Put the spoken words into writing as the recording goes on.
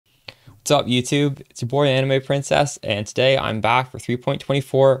What's up, YouTube? It's your boy Anime Princess, and today I'm back for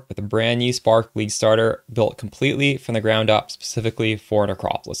 3.24 with a brand new Spark Leaguestarter built completely from the ground up, specifically for an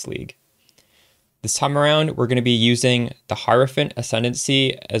Acropolis League. This time around, we're going to be using the Hierophant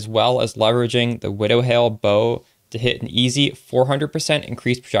ascendancy as well as leveraging the Widowhail bow to hit an easy 400%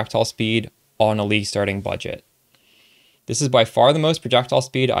 increased projectile speed on a league starting budget. This is by far the most projectile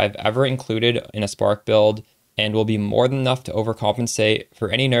speed I've ever included in a Spark build, and will be more than enough to overcompensate for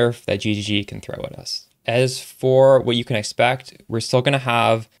any nerf that GGG can throw at us. As for what you can expect, we're still going to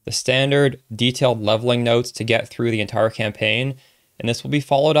have the standard detailed leveling notes to get through the entire campaign, and this will be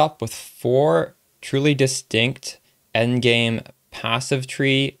followed up with 4 truly distinct endgame passive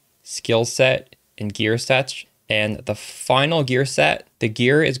tree, skill set, and gear sets. And the final gear set, the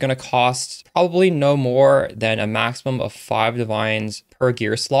gear is going to cost probably no more than a maximum of 5 divines per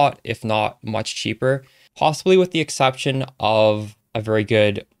gear slot, if not much cheaper. Possibly with the exception of a very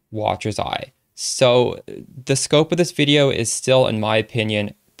good Watcher's Eye. So the scope of this video is still, in my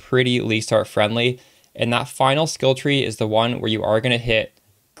opinion, pretty league start friendly. And that final skill tree is the one where you are going to hit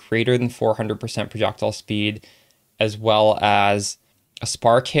greater than 400% projectile speed, as well as a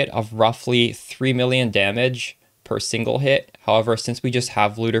spark hit of roughly 3 million damage per single hit. However, since we just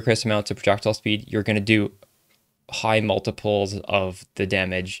have ludicrous amounts of projectile speed, you're going to do high multiples of the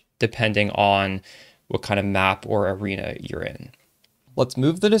damage depending on what kind of map or arena you're in. Let's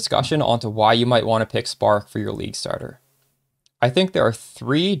move the discussion onto why you might want to pick Spark for your league starter. I think there are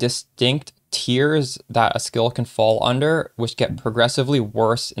 3 distinct tiers that a skill can fall under, which get progressively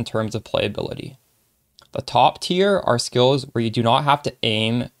worse in terms of playability. The top tier are skills where you do not have to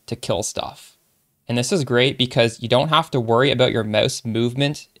aim to kill stuff. And this is great because you don't have to worry about your mouse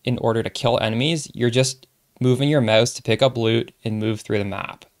movement in order to kill enemies. You're just moving your mouse to pick up loot and move through the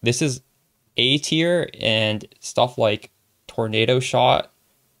map. This is A tier, and stuff like tornado shot,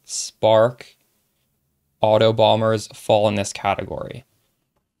 spark, auto bombers fall in this category.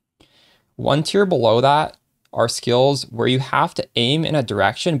 1 tier below that are skills where you have to aim in a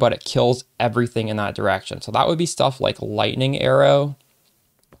direction, but it kills everything in that direction. So that would be stuff like lightning arrow,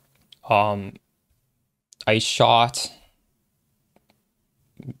 ice shot,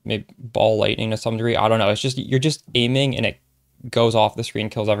 maybe ball lightning to some degree. I don't know. It's just, you're just aiming and it goes off the screen,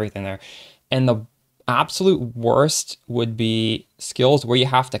 kills everything there. And the absolute worst would be skills where you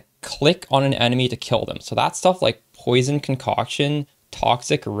have to click on an enemy to kill them. So that's stuff like poison concoction,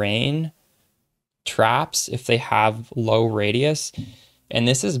 toxic rain, traps if they have low radius. And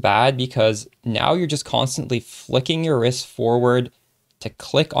this is bad because now you're just constantly flicking your wrist forward to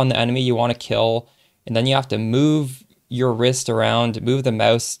click on the enemy you want to kill. And then you have to move your wrist around, move the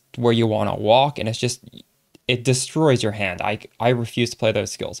mouse where you want to walk. And it's just, it destroys your hand. I refuse to play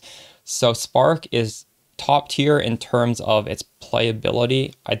those skills. So Spark is top tier in terms of its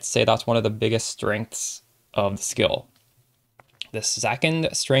playability. I'd say that's one of the biggest strengths of the skill. The second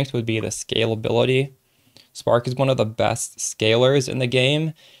strength would be the scalability. Spark is one of the best scalers in the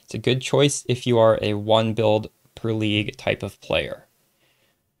game. It's a good choice if you are a 1 build per league type of player.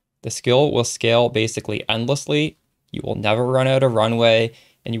 The skill will scale basically endlessly. You will never run out of runway,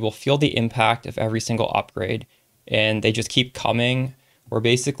 and you will feel the impact of every single upgrade. And they just keep coming, where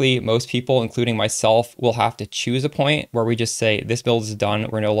basically most people, including myself, will have to choose a point where we just say, this build is done,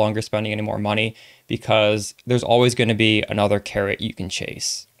 we're no longer spending any more money, because there's always going to be another carrot you can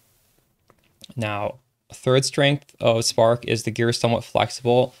chase. Now, a third strength of Spark is the gear is somewhat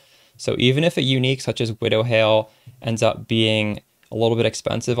flexible. So even if a unique such as Widowhail ends up being a little bit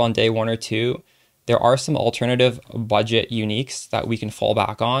expensive on day 1 or 2, there are some alternative budget uniques that we can fall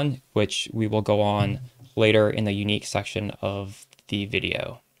back on, which we will go on later in the unique section of the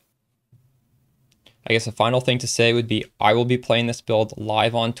video. I guess the final thing to say would be I will be playing this build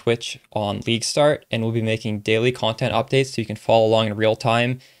live on Twitch on League Start, and we'll be making daily content updates so you can follow along in real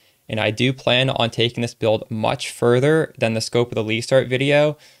time. And I do plan on taking this build much further than the scope of the League Start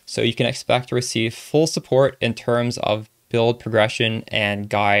video, so you can expect to receive full support in terms of build progression and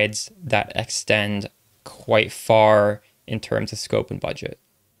guides that extend quite far in terms of scope and budget.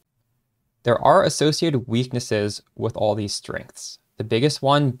 There are associated weaknesses with all these strengths. The biggest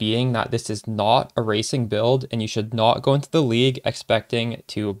one being that this is not a racing build, and you should not go into the league expecting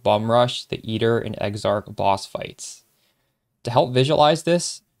to bum rush the Eater and Exarch boss fights. To help visualize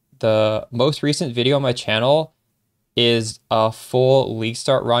this, the most recent video on my channel is a full league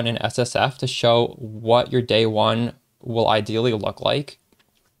start run in SSF to show what your day 1 will ideally look like.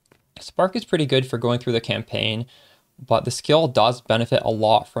 Spark is pretty good for going through the campaign, but the skill does benefit a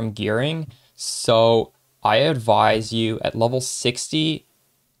lot from gearing. So I advise you at level 60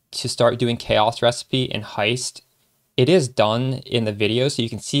 to start doing Chaos Recipe and Heist it is done in the video, so you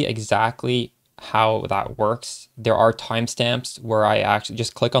can see exactly how that works. There are timestamps where I actually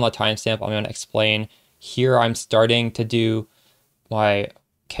just click on the timestamp. I'm going to explain. Here I'm starting to do my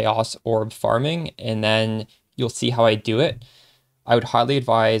chaos orb farming, and then you'll see how I do it. I would highly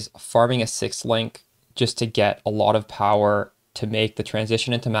advise farming a 6 link just to get a lot of power to make the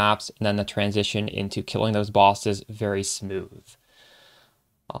transition into maps and then the transition into killing those bosses very smooth.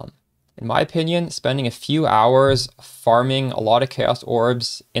 In my opinion, spending a few hours farming a lot of chaos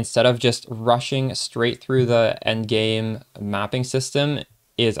orbs instead of just rushing straight through the end game mapping system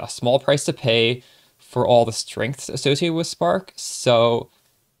is a small price to pay for all the strengths associated with Spark. So,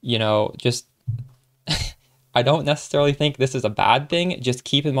 you know, just I don't necessarily think this is a bad thing. Just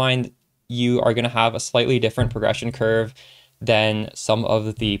keep in mind you are going to have a slightly different progression curve than some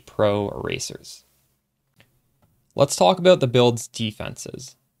of the pro racers. Let's talk about the build's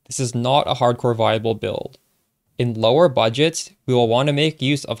defenses. This is not a hardcore viable build. In lower budgets, we will want to make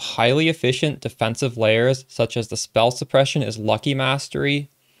use of highly efficient defensive layers such as the Spell Suppression is Lucky Mastery.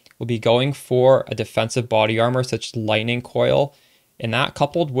 We'll be going for a defensive body armor such as Lightning Coil, and that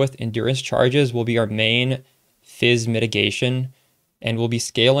coupled with Endurance Charges will be our main Fizz mitigation, and we'll be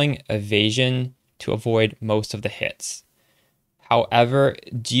scaling Evasion to avoid most of the hits. However,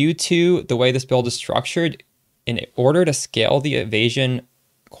 due to the way this build is structured, in order to scale the Evasion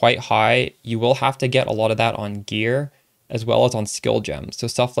quite high, you will have to get a lot of that on gear as well as on skill gems. So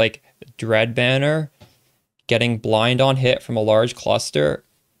stuff like Dread Banner, getting blind on hit from a large cluster,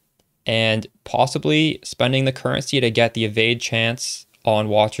 and possibly spending the currency to get the evade chance on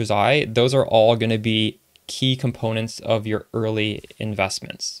Watcher's Eye. Those are all going to be key components of your early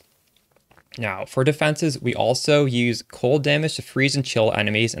investments. Now, for defenses, we also use cold damage to freeze and chill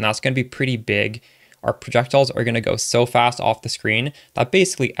enemies, and that's going to be pretty big. Our projectiles are going to go so fast off the screen that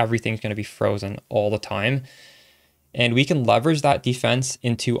basically everything's going to be frozen all the time. And we can leverage that defense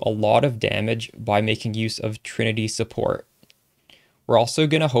into a lot of damage by making use of Trinity support. We're also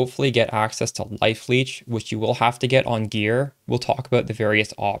going to hopefully get access to Life Leech, which you will have to get on gear. We'll talk about the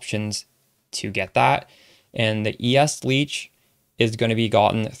various options to get that. And the ES Leech is going to be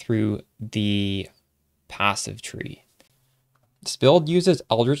gotten through the passive tree. This build uses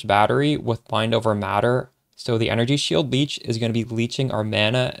Eldritch Battery with Bind Over Matter, so the Energy Shield Leech is going to be leeching our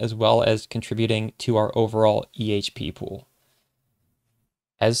mana as well as contributing to our overall EHP pool.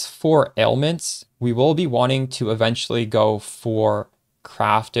 As for ailments, we will be wanting to eventually go for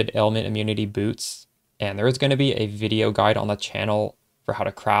crafted ailment immunity boots, and there is going to be a video guide on the channel for how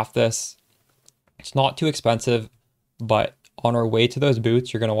to craft this. It's not too expensive, but on our way to those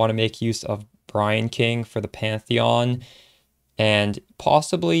boots, you're going to want to make use of Brian King for the Pantheon, and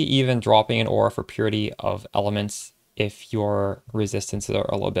possibly even dropping an aura for Purity of Elements if your resistances are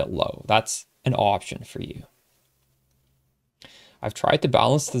a little bit low. That's an option for you. I've tried to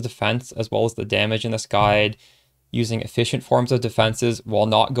balance the defense as well as the damage in this guide using efficient forms of defenses while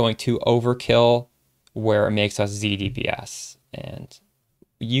not going too overkill where it makes us ZDPS. And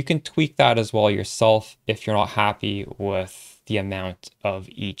you can tweak that as well yourself if you're not happy with the amount of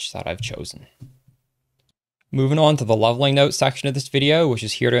each that I've chosen. Moving on to the leveling notes section of this video, which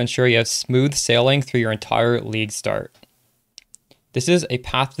is here to ensure you have smooth sailing through your entire league start. This is a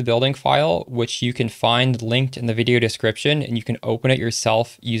path to building file, which you can find linked in the video description, and you can open it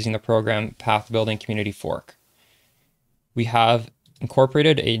yourself using the program Path Building Community Fork. We have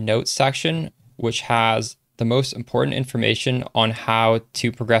incorporated a notes section, which has the most important information on how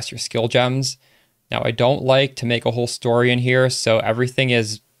to progress your skill gems. Now, I don't like to make a whole story in here, so everything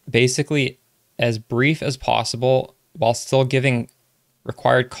is basically as brief as possible while still giving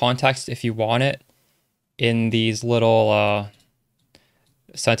required context if you want it in these little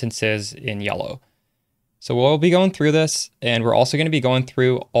sentences in yellow. So we'll be going through this, and we're also going to be going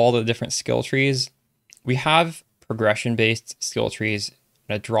through all the different skill trees. We have progression-based skill trees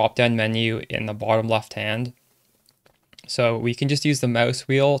in a drop-down menu in the bottom left hand. So we can just use the mouse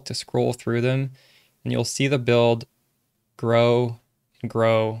wheel to scroll through them, and you'll see the build grow and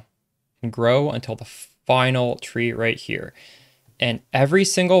grow and grow until the final tree right here. And every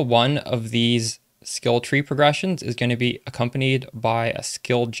single one of these skill tree progressions is going to be accompanied by a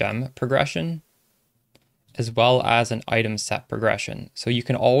skill gem progression as well as an item set progression. So you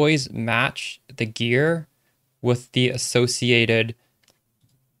can always match the gear with the associated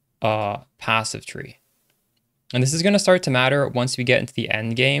passive tree. And this is going to start to matter once we get into the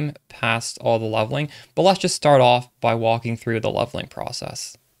end game past all the leveling, but let's just start off by walking through the leveling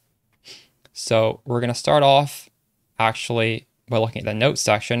process. So we're going to start off actually by looking at the notes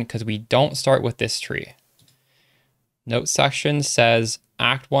section because we don't start with this tree. Notes section says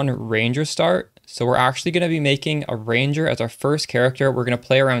Act 1 Ranger Start. So we're actually going to be making a Ranger as our first character. We're going to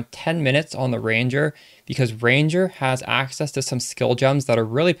play around 10 minutes on the Ranger because Ranger has access to some skill gems that are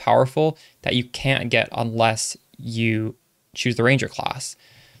really powerful that you can't get unless you choose the Ranger class.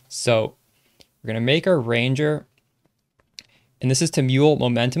 So we're going to make our Ranger, and this is to mule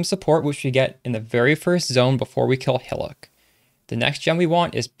momentum support, which we get in the very first zone before we kill Hillock. The next gem we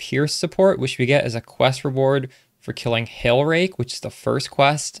want is Pierce support, which we get as a quest reward for killing Hailrake, which is the first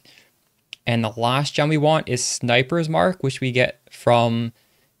quest. And the last gem we want is Sniper's Mark, which we get from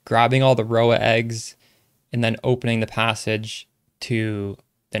grabbing all the Roa eggs and then opening the passage to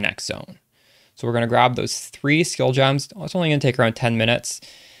the next zone. So we're going to grab those 3 skill gems. It's only going to take around 10 minutes.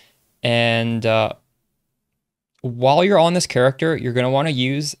 And while you're on this character, you're going to want to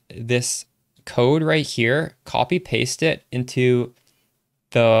use this code right here, copy paste it into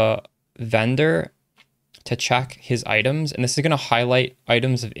the vendor to check his items, and this is going to highlight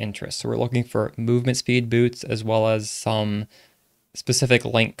items of interest. So we're looking for movement speed boots as well as some specific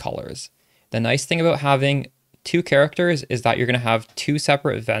link colors. The nice thing about having 2 characters is that you're going to have 2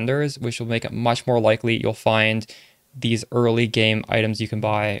 separate vendors, which will make it much more likely you'll find these early game items you can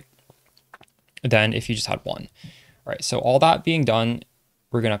buy than if you just had one. All right, so all that being done,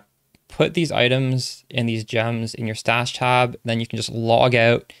 we're going to put these items and these gems in your stash tab, then you can just log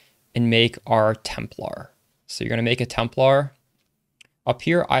out and make our Templar. So you're going to make a Templar. Up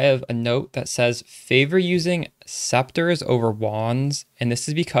here, I have a note that says favor using scepters over wands. And this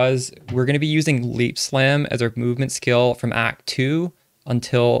is because we're going to be using Leap Slam as our movement skill from Act 2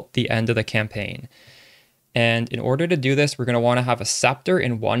 until the end of the campaign. And in order to do this, we're going to want to have a scepter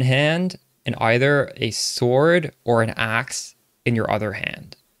in one hand and either a sword or an axe in your other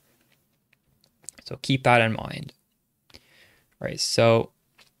hand. So keep that in mind. All right, so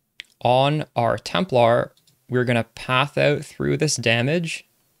on our Templar, we're going to path out through this damage.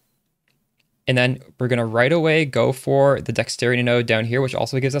 And then we're going to right away go for the dexterity node down here, which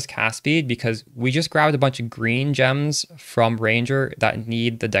also gives us cast speed because we just grabbed a bunch of green gems from Ranger that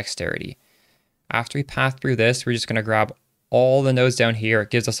need the dexterity. After we path through this, we're just going to grab all the nodes down here. It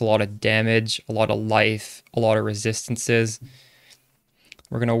gives us a lot of damage, a lot of life, a lot of resistances.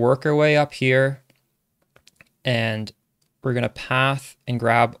 We're going to work our way up here and we're going to path and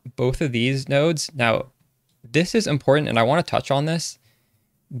grab both of these nodes. Now, this is important, and I want to touch on this.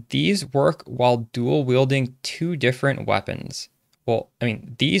 These work while dual wielding 2 different weapons. Well, I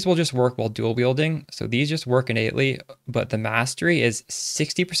mean, these will just work while dual wielding, so these just work innately, but the mastery is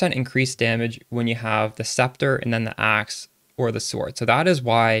 60% increased damage when you have the scepter and then the axe or the sword. So that is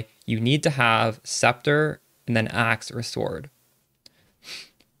why you need to have scepter and then axe or sword.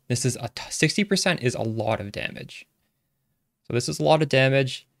 This is 60% is a lot of damage. So this is a lot of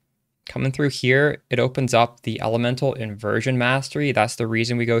damage. Coming through here, it opens up the elemental inversion mastery. That's the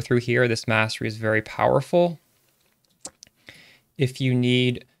reason we go through here. This mastery is very powerful. If you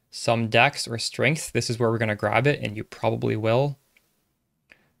need some dex or strength, this is where we're going to grab it, and you probably will.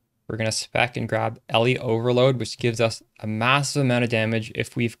 We're going to spec and grab Ellie Overload, which gives us a massive amount of damage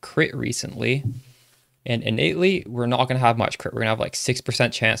if we've crit recently. And innately, we're not going to have much crit. We're going to have like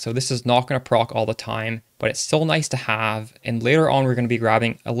 6% chance. So this is not going to proc all the time, but it's still nice to have. And later on, we're going to be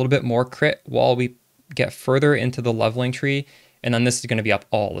grabbing a little bit more crit while we get further into the leveling tree. And then this is going to be up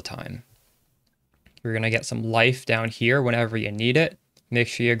all the time. You're going to get some life down here whenever you need it. Make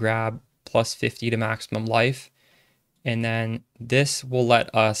sure you grab plus 50 to maximum life. And then this will let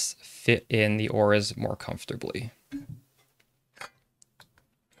us fit in the auras more comfortably.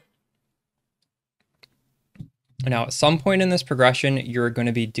 Now, at some point in this progression, you're going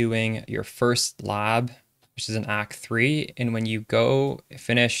to be doing your first lab, which is in Act 3. And when you go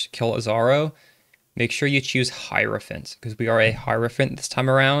finish Kill Azaro, make sure you choose Hierophant, because we are a Hierophant this time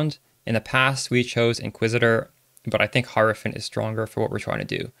around. In the past, we chose Inquisitor, but I think Hierophant is stronger for what we're trying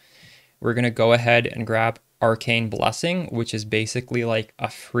to do. We're going to go ahead and grab Arcane Blessing, which is basically like a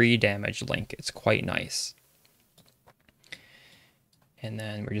free damage link. It's quite nice. And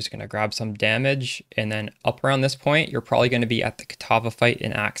then we're just going to grab some damage. And then up around this point, you're probably going to be at the Katava fight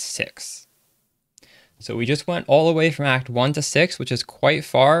in Act 6. So we just went all the way from Act 1 to 6, which is quite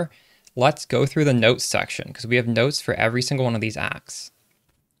far. Let's go through the notes section, because we have notes for every single one of these acts.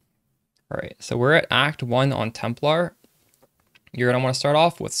 All right, so we're at Act 1 on Templar. You're going to want to start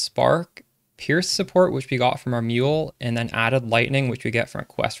off with Spark, Pierce support, which we got from our Mule, and then added Lightning, which we get from a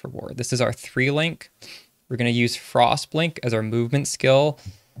quest reward. This is our 3-link. We're going to use Frost Blink as our movement skill,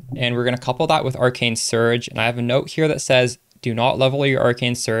 and we're going to couple that with Arcane Surge. And I have a note here that says, do not level your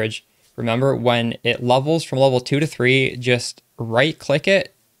Arcane Surge. Remember, when it levels from level 2 to 3, just right-click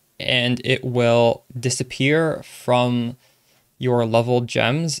it, and it will disappear from your leveled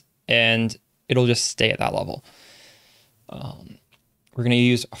gems, and it'll just stay at that level. We're going to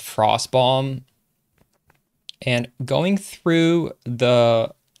use Frost Bomb. And going through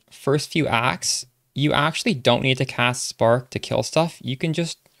the first few acts, you actually don't need to cast Spark to kill stuff. You can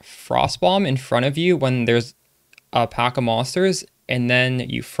just Frost Bomb in front of you when there's a pack of monsters, and then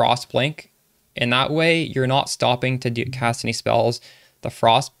you Frost Blink. And that way, you're not stopping to cast any spells. The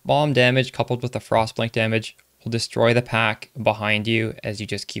Frost Bomb damage coupled with the Frost Blink damage will destroy the pack behind you as you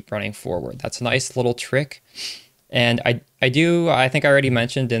just keep running forward. That's a nice little trick. And I think I already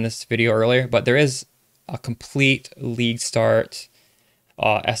mentioned in this video earlier, but there is a complete Leaguestart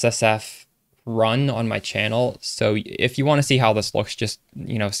SSF run on my channel. So if you want to see how this looks, just,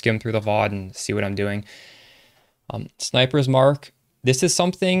 you know, skim through the VOD and see what I'm doing. Sniper's Mark. This is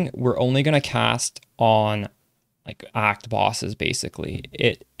something we're only going to cast on like act bosses, basically.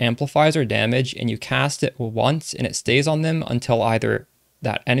 It amplifies our damage and you cast it once and it stays on them until either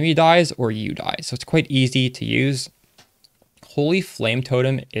that enemy dies or you die. So it's quite easy to use. Holy Flame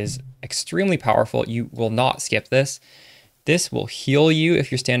Totem is extremely powerful. You will not skip this. This will heal you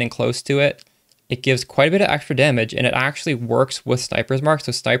if you're standing close to it. It gives quite a bit of extra damage and it actually works with Sniper's Mark.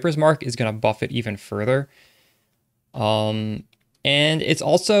 So Sniper's Mark is going to buff it even further. And it's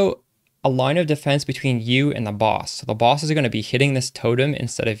also a line of defense between you and the boss. So the boss is going to be hitting this totem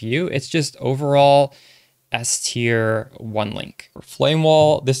instead of you. It's just overall S tier 1 link. For Flame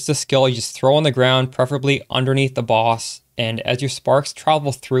Wall, this is a skill you just throw on the ground, preferably underneath the boss. And as your sparks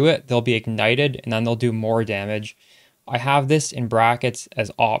travel through it, they'll be ignited and then they'll do more damage. I have this in brackets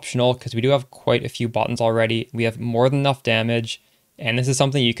as optional because we do have quite a few buttons already. We have more than enough damage. And this is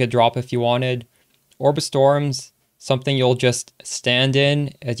something you could drop if you wanted. Orb of Storms, something you'll just stand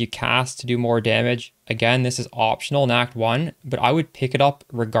in as you cast to do more damage. Again, this is optional in Act 1, but I would pick it up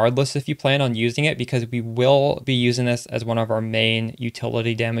regardless if you plan on using it because we will be using this as one of our main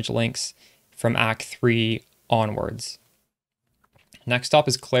utility damage links from Act 3 onwards. Next up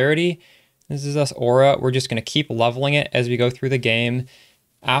is Clarity. This is this aura. We're just going to keep leveling it as we go through the game.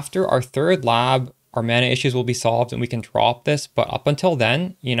 After our third lab, our mana issues will be solved and we can drop this, but up until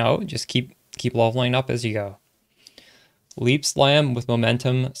then, you know, just keep leveling up as you go. Leap Slam with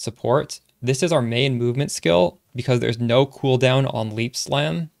momentum support. This is our main movement skill because there's no cooldown on Leap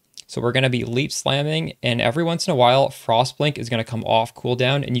Slam. So we're going to be Leap Slamming, and every once in a while, Frost Blink is going to come off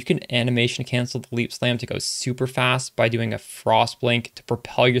cooldown, and you can animation cancel the Leap Slam to go super fast by doing a Frost Blink to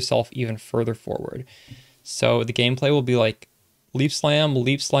propel yourself even further forward. So the gameplay will be like Leap Slam,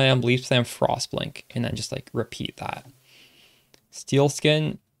 Leap Slam, Leap Slam, Frost Blink, and then just like repeat that. Steel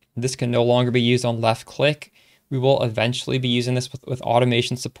Skin. This can no longer be used on left click. We will eventually be using this with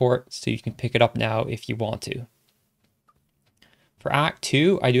automation support, so you can pick it up now if you want to. For Act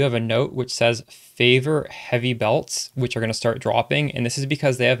 2, I do have a note which says favor heavy belts, which are going to start dropping, and this is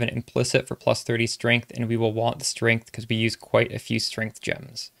because they have an implicit for plus 30 strength, and we will want the strength because we use quite a few strength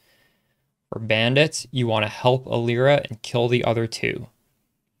gems. For Bandits, you want to help Alira and kill the other two.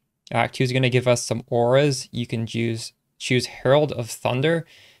 Act 2 is going to give us some auras. You can choose Herald of Thunder.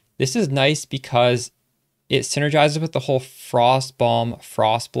 This is nice because it synergizes with the whole Frost Bomb,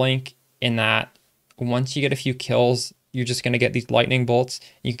 Frost Blink, in that once you get a few kills, you're just going to get these lightning bolts.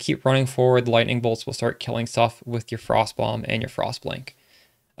 You keep running forward, the lightning bolts will start killing stuff with your Frost Bomb and your Frost Blink.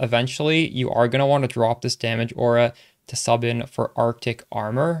 Eventually, you are going to want to drop this damage aura to sub in for Arctic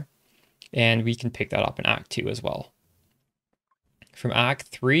Armor, and we can pick that up in Act 2 as well. From Act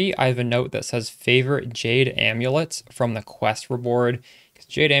 3, I have a note that says favorite Jade Amulets from the quest reward.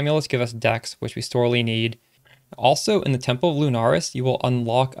 Jade Amulets give us Dex, which we sorely need. Also, in the Temple of Lunaris, you will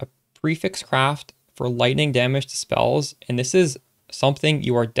unlock a prefix craft for lightning damage to spells, and this is something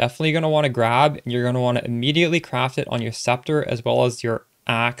you are definitely going to want to grab, and you're going to want to immediately craft it on your scepter as well as your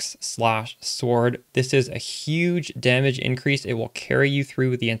axe/sword. This is a huge damage increase. It will carry you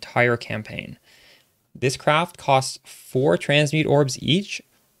through the entire campaign. This craft costs 4 transmute orbs each,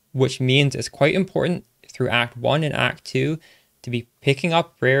 which means it's quite important through Act 1 and Act 2 to be picking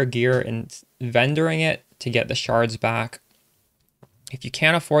up rare gear and vendoring it to get the shards back. If you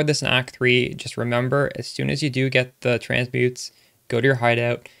can't afford this in Act 3, just remember, as soon as you do get the transmutes, go to your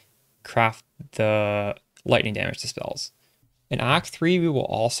hideout, craft the lightning damage to spells. In Act 3, we will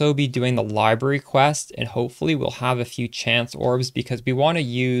also be doing the library quest, and hopefully we'll have a few chance orbs because we want to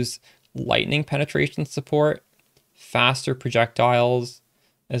use lightning penetration support, faster projectiles,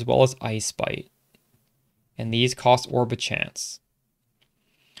 as well as ice bite. And these cost orb a chance.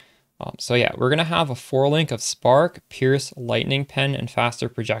 So yeah, we're going to have a 4-link of Spark, Pierce, Lightning Pen, and Faster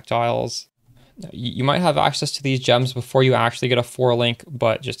Projectiles. You might have access to these gems before you actually get a 4-link,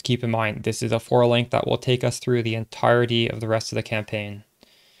 but just keep in mind, this is a 4-link that will take us through the entirety of the rest of the campaign.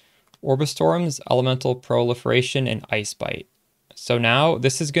 Orbistorms, Elemental Proliferation, and Ice Bite. So now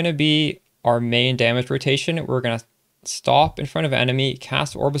this is going to be our main damage rotation. We're going to stop in front of enemy,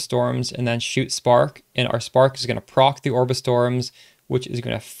 cast Orbistorms, and then shoot Spark. And our Spark is going to proc the Orbistorms, which is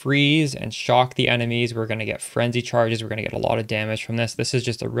going to freeze and shock the enemies. We're going to get Frenzy Charges. We're going to get a lot of damage from this. This is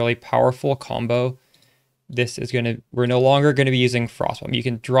just a really powerful combo. We're no longer going to be using Frost Bomb. You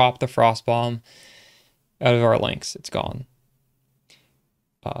can drop the Frost Bomb out of our links. It's gone.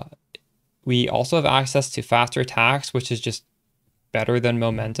 We also have access to faster attacks, which is just better than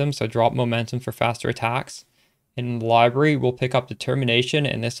momentum. So drop momentum for faster attacks. In the library, we'll pick up determination,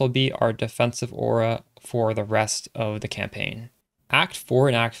 and this will be our defensive aura for the rest of the campaign. Act 4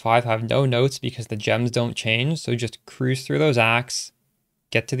 and Act 5 have no notes because the gems don't change. So just cruise through those acts,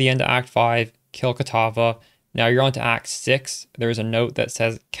 get to the end of Act 5, kill Katava. Now you're on to Act 6. There's a note that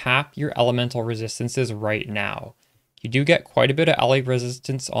says cap your elemental resistances right now. You do get quite a bit of LA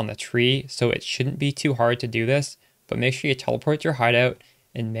resistance on the tree, so it shouldn't be too hard to do this, but make sure you teleport your hideout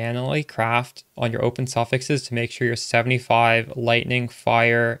and manually craft on your open suffixes to make sure you're 75 lightning,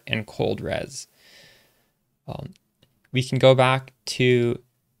 fire, and cold res. We can go back to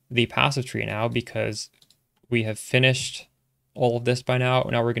the passive tree now because we have finished all of this by now.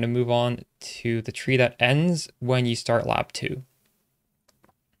 Now we're going to move on to the tree that ends when you start lab 2.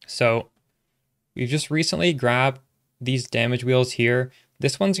 So we've just recently grabbed these damage wheels here.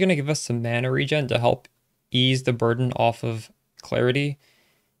 This one's going to give us some mana regen to help ease the burden off of clarity.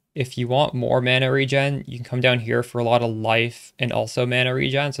 If you want more mana regen, you can come down here for a lot of life and also mana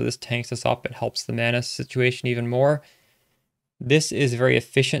regen. So this tanks us up and helps the mana situation even more. This is very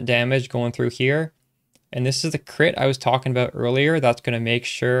efficient damage going through here. And this is the crit I was talking about earlier. That's going to make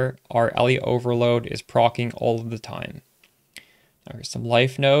sure our Ellie overload is proccing all of the time. Now here's some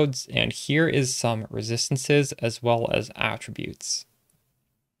life nodes, and here is some resistances as well as attributes.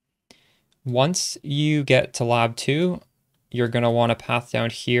 Once you get to lab 2, you're going to want to path down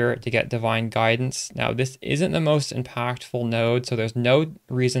here to get divine guidance. Now this isn't the most impactful node, so there's no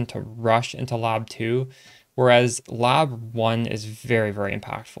reason to rush into lab 2, whereas lab 1 is very, very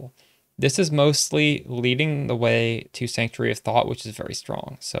impactful. This is mostly leading the way to Sanctuary of Thought, which is very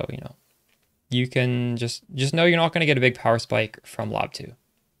strong. So, you know, you can just know you're not going to get a big power spike from lab 2.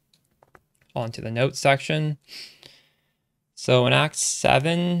 On to the notes section. So in Act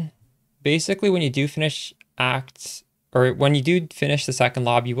 7, basically when you do finish when you do finish the second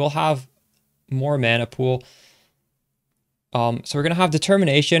lab, you will have more mana pool. So we're going to have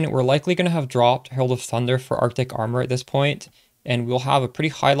determination. We're likely going to have dropped Herald of Thunder for Arctic Armor at this point. And we'll have a pretty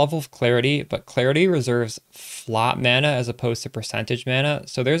high level of clarity, but clarity reserves flat mana as opposed to percentage mana.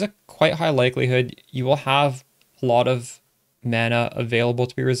 So there's a quite high likelihood you will have a lot of mana available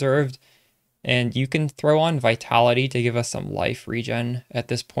to be reserved. And you can throw on Vitality to give us some life regen at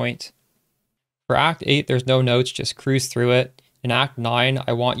this point. For Act 8, there's no notes, just cruise through it. In Act 9,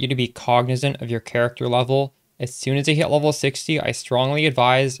 I want you to be cognizant of your character level. As soon as you hit level 60, I strongly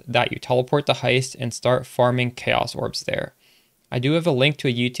advise that you teleport to Heist and start farming Chaos Orbs there. I do have a link to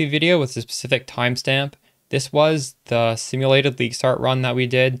a YouTube video with a specific timestamp. This was the simulated League Start run that we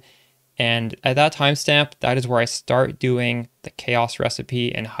did. And at that timestamp, that is where I start doing the Chaos recipe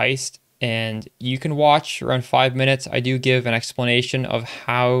in Heist. And you can watch around 5 minutes. I do give an explanation of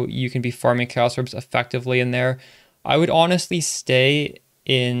how you can be farming Chaos Orbs effectively in there. I would honestly stay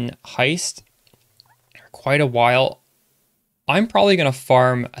in Heist for quite a while. I'm probably going to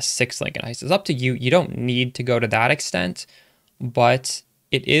farm a 6 link in Heist. It's up to you. You don't need to go to that extent, but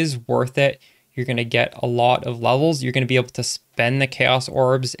it is worth it. You're going to get a lot of levels. You're going to be able to spend the Chaos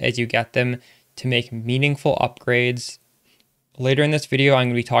Orbs as you get them to make meaningful upgrades. Later in this video, I'm going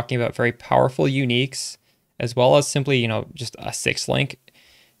to be talking about very powerful uniques, as well as simply, you know, just a 6 link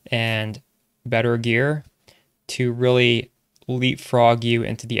and better gear to really leapfrog you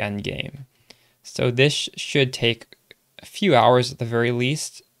into the end game. So this should take a few hours at the very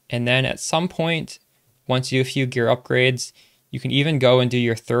least. And then at some point, once you do a few gear upgrades, you can even go and do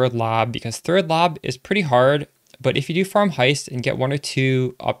your 3rd lab, because 3rd lab is pretty hard. But if you do farm Heist and get 1 or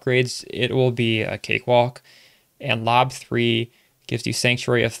 2 upgrades, it will be a cakewalk. And lab 3 gives you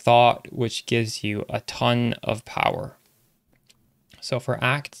Sanctuary of Thought, which gives you a ton of power. So for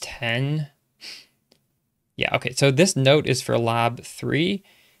Act 10, yeah, okay, so this note is for lab 3.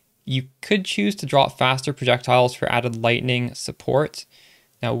 You could choose to drop Faster Projectiles for added lightning support.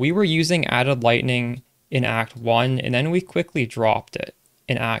 Now we were using added lightning in Act 1, and then we quickly dropped it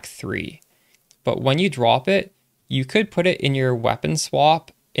in Act 3. But when you drop it, you could put it in your weapon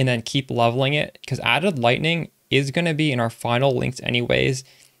swap and then keep leveling it, because added lightning is going to be in our final links anyways.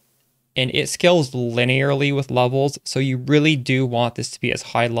 and it scales linearly with levels, so you really do want this to be as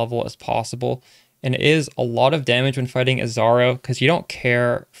high level as possible. And it is a lot of damage when fighting Azaro, because you don't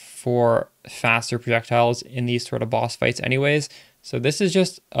care for faster projectiles in these sort of boss fights anyways. So this is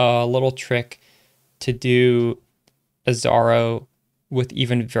just a little trick to do Azaro with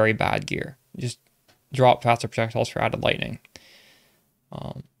even very bad gear. Just drop faster projectiles for added lightning.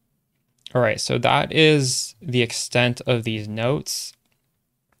 All right, so that is the extent of these notes.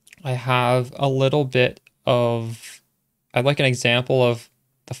 I have a little bit of, I'd like an example of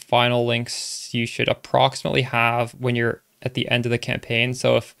the final links you should approximately have when you're at the end of the campaign.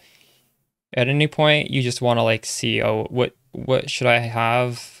 So if at any point you just want to like see, oh, what should I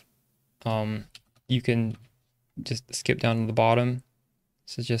have? You can just skip down to the bottom.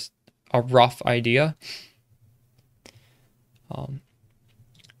 This is just a rough idea.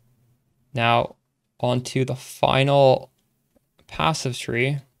 Now onto the final passive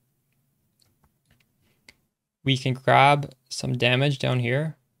tree. We can grab some damage down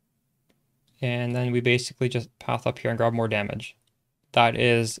here, and then we basically just path up here and grab more damage. That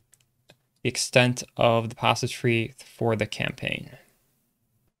is the extent of the passive tree for the campaign.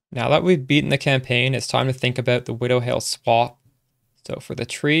 Now that we've beaten the campaign, it's time to think about the Widowhail swap. So for the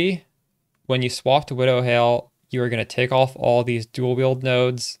tree, when you swap to Widowhail, you are going to take off all these dual wield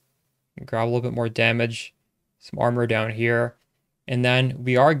nodes, grab a little bit more damage, some armor down here, and then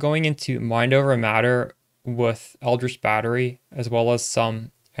we are going into Mind Over Matter with Eldritch Battery, as well as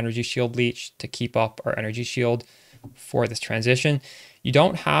some energy shield leech to keep up our energy shield for this transition. You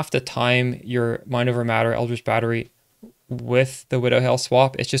don't have to time your Mind Over Matter Eldritch Battery with the Widowhail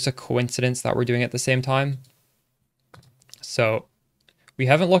swap. It's just a coincidence that we're doing it at the same time. So we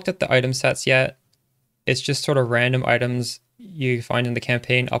haven't looked at the item sets yet. It's just sort of random items you find in the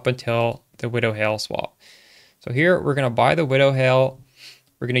campaign up until the Widowhail swap. So here we're going to buy the Widowhail.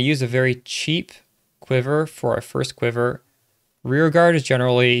 We're going to use a very cheap quiver for our first quiver. Rearguard is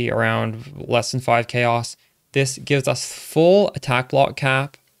generally around less than 5 chaos. This gives us full attack block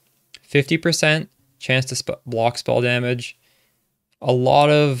cap, 50% chance to block spell damage, a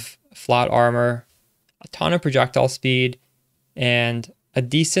lot of flat armor, a ton of projectile speed, and a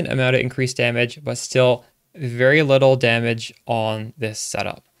decent amount of increased damage, but still very little damage on this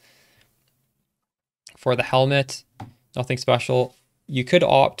setup. For the helmet, nothing special. You could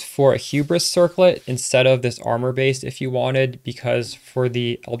opt for a Hubris Circlet instead of this armor base if you wanted, because for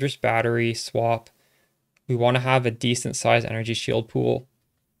the Eldritch Battery swap, we want to have a decent sized energy shield pool.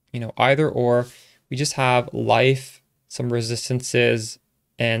 You know, either or. We just have life, some resistances,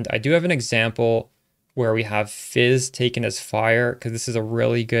 and I do have an example where we have Fizz taken as fire, because this is a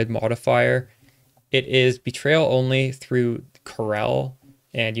really good modifier. It is betrayal only through Corel,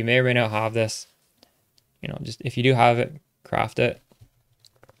 and you may or may not have this. You know, just if you do have it, craft it.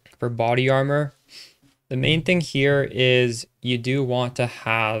 For body armor, the main thing here is you do want to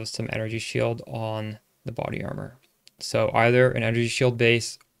have some energy shield on the body armor. So either an energy shield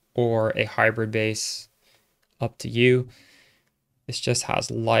base or a hybrid base, up to you. This just has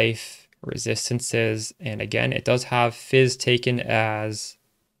life, resistances, and again, it does have Fizz taken as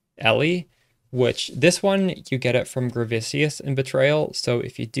Ellie, which this one you get it from Gravicius in Betrayal. So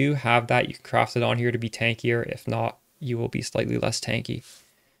if you do have that, you can craft it on here to be tankier. If not, you will be slightly less tanky.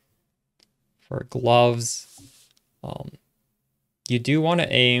 For gloves, you do want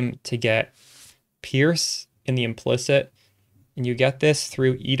to aim to get Pierce in the implicit, and you get this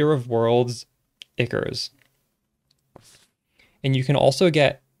through Eater of Worlds, Icarus. And you can also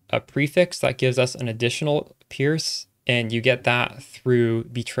get a prefix that gives us an additional Pierce, and you get that through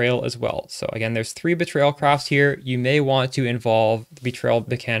Betrayal as well. So again, there's 3 Betrayal crafts here. You may want to involve the Betrayal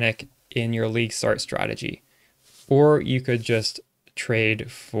mechanic in your League Start strategy, or you could just trade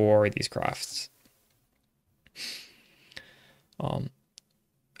for these crafts. Oh,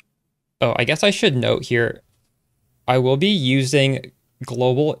 I guess I should note here, I will be using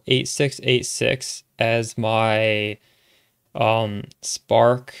Global 8686 as my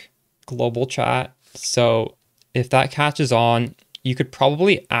Spark global chat. So if that catches on, you could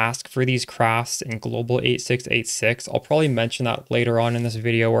probably ask for these crafts in Global 8686. I'll probably mention that later on in this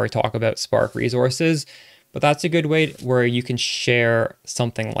video where I talk about Spark resources, but that's a good way where you can share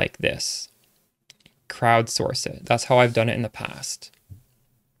something like this. Crowdsource it. That's how I've done it in the past.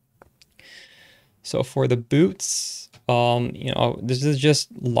 So for the boots, you know, this is just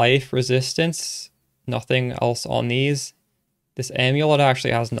life resistance, nothing else on these. This amulet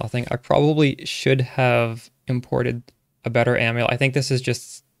actually has nothing. I probably should have imported a better amulet. I think this is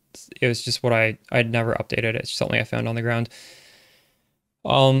just, it was just what I'd never updated. It's something I found on the ground.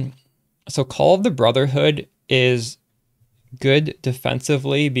 So Call of the Brotherhood is good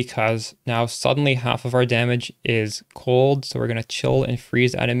defensively because now suddenly half of our damage is cold, so we're going to chill and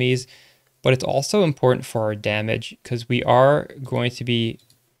freeze enemies. But it's also important for our damage because we are going to be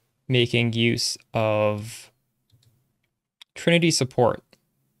making use of Trinity support,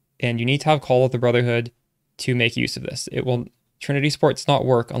 and you need to have Call of the Brotherhood to make use of this. Trinity support does not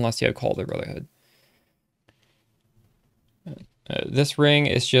work unless you have Call of the Brotherhood. This ring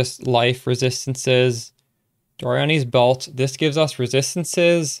is just life resistances. Doriani's belt, this gives us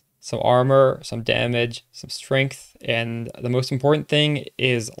resistances, some armor, some damage, some strength, and the most important thing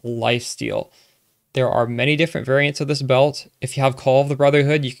is lifesteal. There are many different variants of this belt. If you have Call of the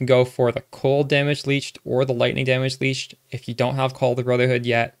Brotherhood, you can go for the cold damage leeched or the lightning damage leeched. If you don't have Call of the Brotherhood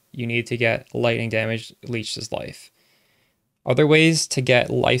yet, you need to get lightning damage leeched as life. Other ways to get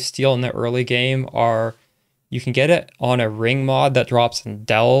lifesteal in the early game are you can get it on a ring mod that drops in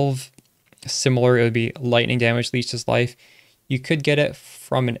Delve. Similar, it would be lightning damage leeched as life. You could get it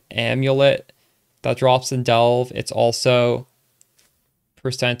from an amulet that drops in Delve. It's also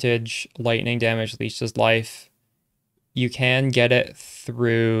percentage lightning damage leeched as life. You can get it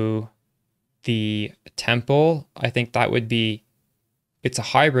through the temple. I think that would be, it's a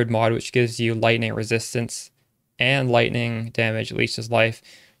hybrid mod which gives you lightning resistance and lightning damage leeched as life.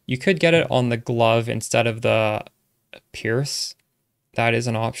 You could get it on the glove instead of the pierce. That is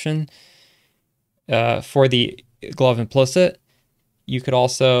an option. For the glove implicit, you could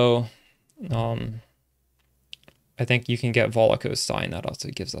also, I think you can get Volako's sign. That also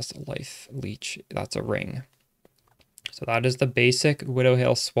gives us a life leech. That's a ring. So that is the basic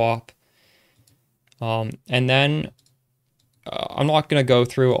Widowhail swap. And then I'm not going to go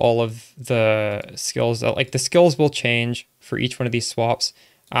through all of the skills. Like the skills will change for each one of these swaps.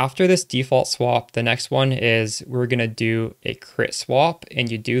 After this default swap, the next one is we're going to do a crit swap,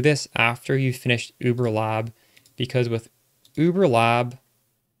 and you do this after you finish Uber Lab, because with Uber Lab,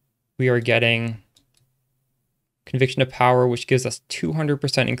 we are getting Conviction of Power, which gives us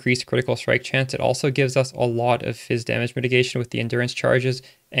 200% increased critical strike chance. It also gives us a lot of Fizz damage mitigation with the endurance charges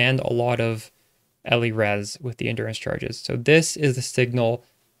and a lot of Ellie res with the endurance charges. So this is the signal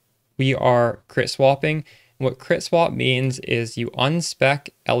we are crit swapping. What crit swap means is you unspec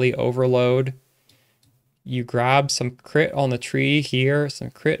Ellie Overload, you grab some crit on the tree here,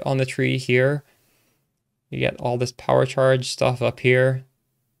 some crit on the tree here, you get all this power charge stuff up here,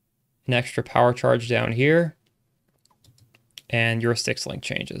 an extra power charge down here, and your 6-link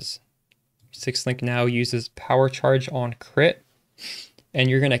changes. 6-link now uses power charge on crit, and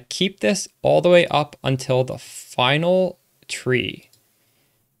you're going to keep this all the way up until the final tree.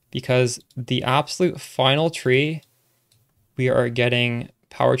 Because the absolute final tree, we are getting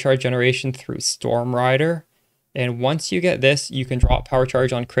power charge generation through Storm Rider. And once you get this, you can drop power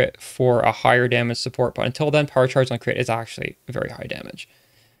charge on crit for a higher damage support. But until then, power charge on crit is actually very high damage.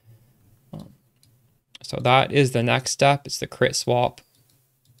 So that is the next step. It's the crit swap,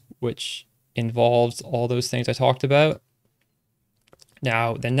 which involves all those things I talked about.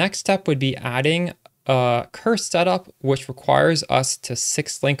 Now, the next step would be adding a curse setup, which requires us to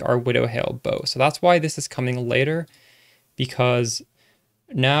 6-link our Widowhail bow. So that's why this is coming later, because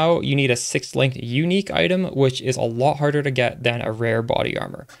now you need a 6-linked unique item, which is a lot harder to get than a rare body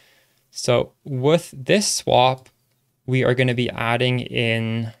armor. So with this swap, we are going to be adding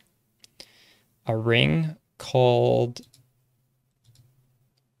in a ring called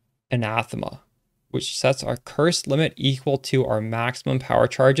Anathema, which sets our curse limit equal to our maximum power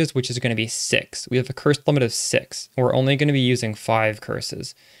charges, which is going to be 6. We have a curse limit of 6. And we're only going to be using 5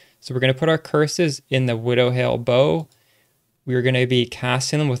 curses. So we're going to put our curses in the Widowhail bow. We're going to be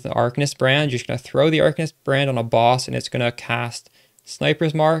casting them with the Arcanist brand. You're just going to throw the Arcanist brand on a boss, and it's going to cast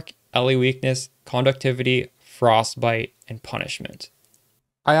Sniper's Mark, Ellie Weakness, Conductivity, Frostbite, and Punishment.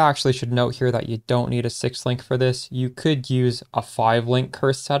 I actually should note here that you don't need a 6-link for this. You could use a 5-link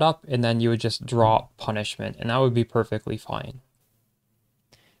curse setup, and then you would just drop Punishment, and that would be perfectly fine.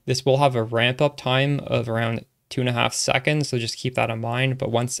 This will have a ramp-up time of around 2.5 seconds, so just keep that in mind. But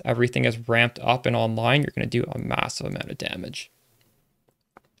once everything is ramped up and online, you're going to do a massive amount of damage.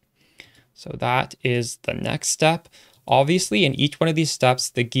 So that is the next step. Obviously, in each one of these steps,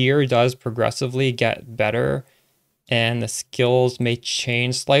 the gear does progressively get better, and the skills may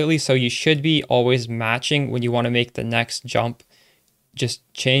change slightly, so you should be always matching when you want to make the next jump. Just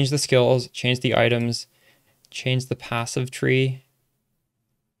change the skills, change the items, change the passive tree.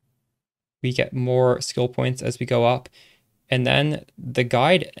 We get more skill points as we go up. And then the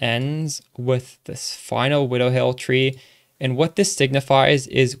guide ends with this final Widowhail tree. And what this signifies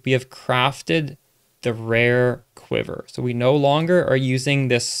is we have crafted the rare quiver. So we no longer are using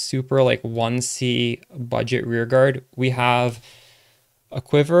this super like 1C budget rearguard. We have a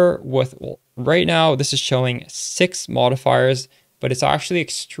quiver with, well, right now this is showing 6 modifiers, but it's actually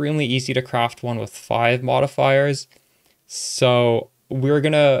extremely easy to craft one with 5 modifiers. So we're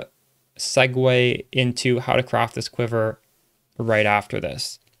gonna segue into how to craft this quiver right after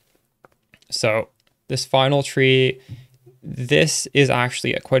this. So this final tree, this is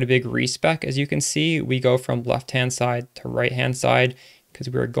actually quite a big respec. As you can see, we go from left-hand side to right-hand side because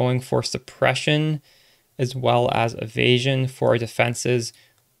we're going for suppression as well as evasion for our defenses.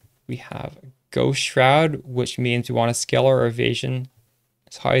 We have Ghost Shroud, which means we want to scale our evasion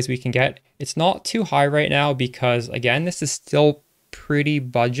as high as we can get. It's not too high right now because, again, this is still pretty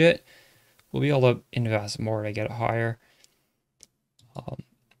budget. We'll be able to invest more to get it higher.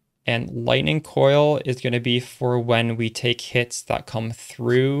 And Lightning Coil is going to be for when we take hits that come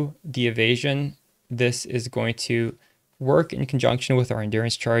through the evasion. This is going to work in conjunction with our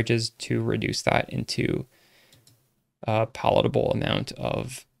endurance charges to reduce that into a palatable amount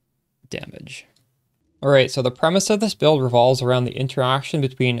of damage. All right, so the premise of this build revolves around the interaction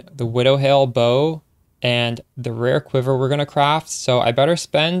between the Widowhail bow and the rare quiver we're going to craft. So I better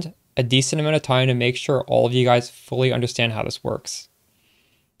spend a decent amount of time to make sure all of you guys fully understand how this works.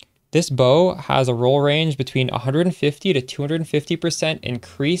 This bow has a roll range between 150 to 250%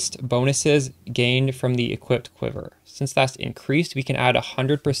 increased bonuses gained from the equipped quiver. Since that's increased, we can add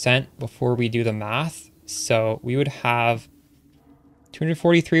 100% before we do the math. So we would have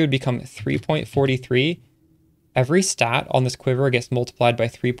 243 would become 3.43. Every stat on this quiver gets multiplied by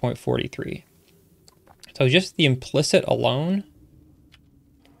 3.43. So just the implicit alone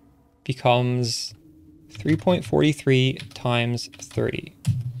becomes 3.43 times 30.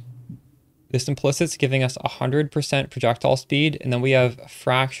 This implicit's giving us 100% projectile speed, and then we have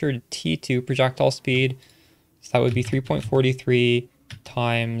fractured T2 projectile speed. So that would be 3.43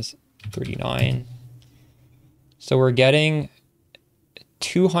 times 39. So we're getting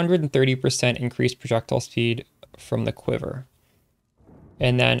 230% increased projectile speed from the quiver.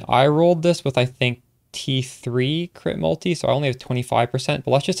 And then I rolled this with, I think, T3 crit multi, so I only have 25%,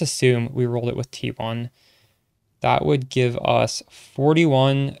 but let's just assume we rolled it with T1. That would give us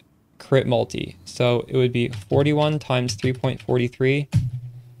 41 crit multi. So it would be 41 times 3.43.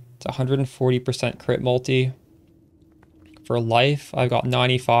 It's 140% crit multi. For life, I've got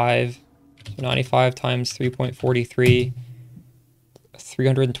 95. So 95 times 3.43,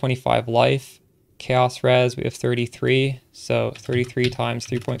 325 life. Chaos res, we have 33. So 33 times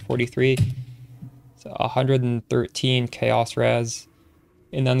 3.43. So 113 chaos res.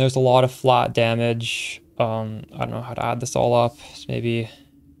 And then there's a lot of flat damage. I don't know how to add this all up. It's maybe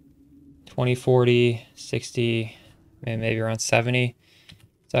 20, 40, 60, maybe around 70.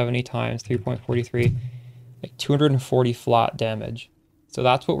 70 times 3.43, like 240 flat damage. So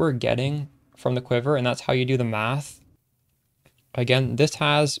that's what we're getting from the quiver, and that's how you do the math. Again, this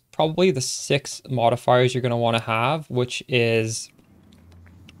has probably the 6 modifiers you're going to want to have, which is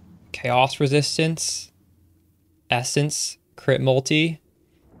chaos resistance, essence, crit multi,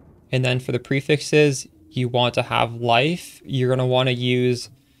 and then for the prefixes, you want to have life. You're going to want to use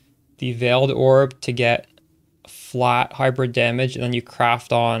the Veiled Orb to get flat hybrid damage, and then you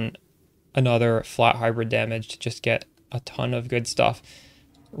craft on another flat hybrid damage to just get a ton of good stuff.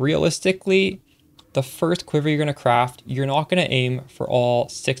 Realistically, the first quiver you're going to craft, you're not going to aim for all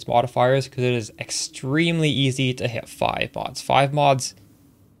 6 modifiers because it is extremely easy to hit 5 mods. 5 mods,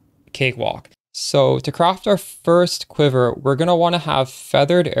 cakewalk. So to craft our first quiver, we're going to want to have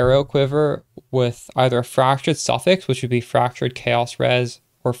Feathered Arrow Quiver with either a Fractured Suffix, which would be Fractured Chaos Res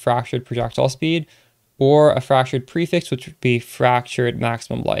or Fractured Projectile Speed, or a Fractured Prefix, which would be Fractured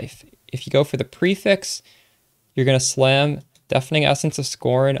Maximum Life. If you go for the prefix, you're going to slam Deafening Essence of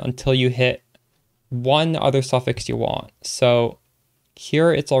Scorn until you hit one other suffix you want. So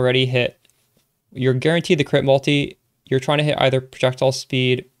here it's already hit. You're guaranteed the crit multi. You're trying to hit either projectile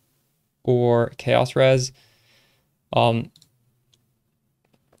speed or chaos res. I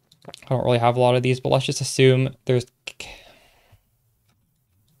don't really have a lot of these, but let's just assume there's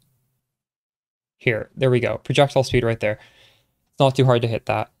here. There we go. Projectile speed right there. It's not too hard to hit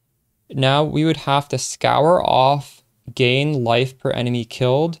that. Now we would have to scour off gain life per enemy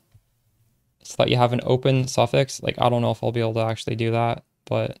killed so that you have an open suffix. Like, I don't know if I'll be able to actually do that,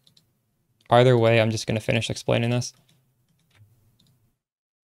 but either way, I'm just going to finish explaining this.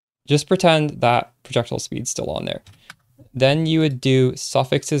 Just pretend that projectile speed's still on there. Then you would do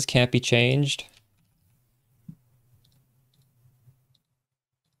suffixes can't be changed.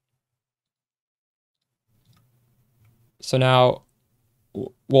 So now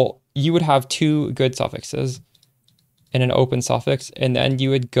well, you would have 2 good suffixes and an open suffix, and then you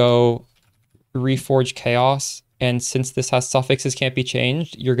would go reforge chaos. And since this has suffixes can't be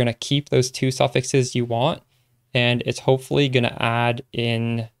changed, you're going to keep those 2 suffixes you want, and it's hopefully going to add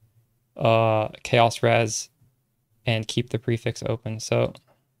in chaos res and keep the prefix open. So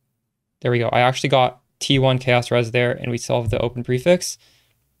there we go. I actually got T1 chaos res there, and we still have the open prefix.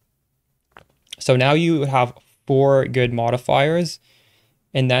 So now you would have 4 good modifiers,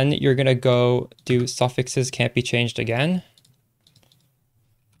 and then you're going to go do suffixes can't be changed again.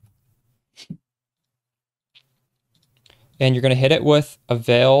 And you're going to hit it with a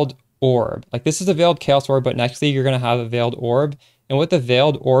veiled orb. Like, this is a veiled chaos orb, but next you're going to have a veiled orb. And what the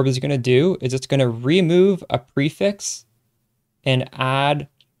veiled orb is going to do is it's going to remove a prefix and add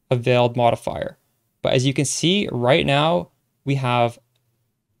a veiled modifier. But as you can see right now, we have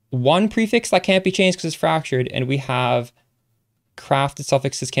 1 prefix that can't be changed because it's fractured, and we have crafted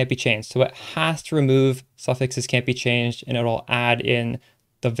suffixes can't be changed. So it has to remove suffixes can't be changed, and it'll add in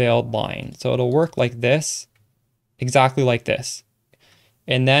the veiled line. So it'll work like this, exactly like this.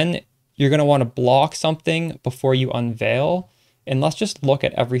 And then you're going to want to block something before you unveil. And let's just look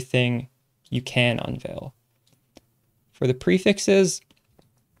at everything you can unveil. For the prefixes,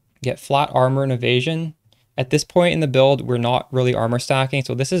 get flat armor and evasion. At this point in the build, we're not really armor stacking,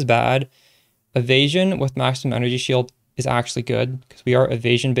 so this is bad. Evasion with maximum energy shield is actually good because we are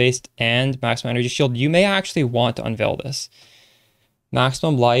evasion based and maximum energy shield. You may actually want to unveil this.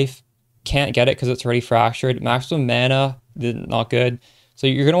 Maximum life, can't get it because it's already fractured. Maximum mana, not good. So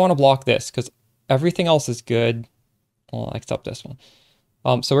you're going to want to block this because everything else is good. Well, except this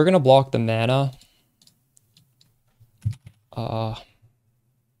one. So we're going to block the mana. What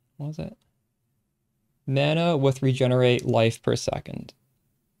was it? Mana with regenerate life per second.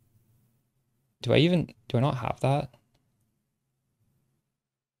 Do I not have that?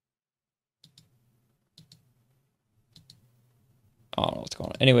 I don't know what's going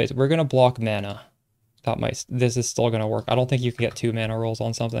on. Anyways, we're going to block mana. This is still going to work. I don't think you can get 2 mana rolls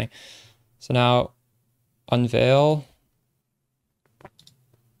on something. So now unveil.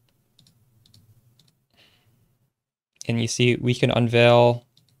 And you see we can unveil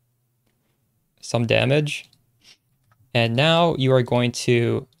some damage. And now you are going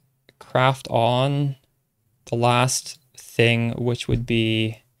to craft on the last thing, which would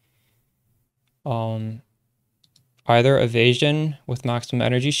be either evasion with maximum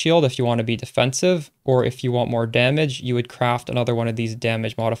energy shield if you want to be defensive, or if you want more damage, you would craft another one of these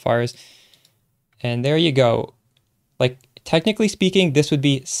damage modifiers. And there you go. Like, technically speaking, this would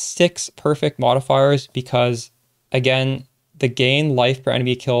be 6 perfect modifiers because, again, the gain life per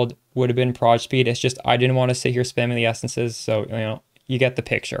enemy killed would have been proj speed. It's just I didn't want to sit here spamming the essences, so you get the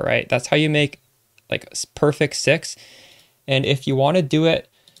picture, right? That's how you make like perfect 6. And if you want to do it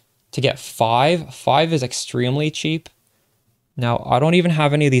to get 5 is extremely cheap. Now, I don't even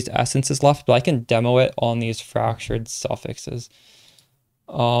have any of these essences left, but I can demo it on these fractured suffixes.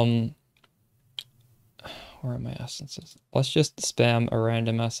 Where are my essences? Let's just spam a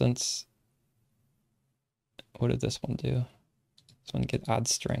random essence. What did this one do? This one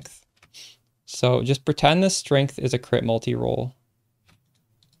adds strength. So just pretend this strength is a crit multi-roll.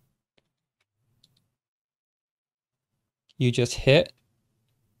 You just hit.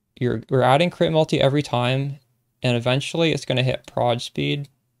 We're adding crit multi every time, and eventually it's going to hit proj speed.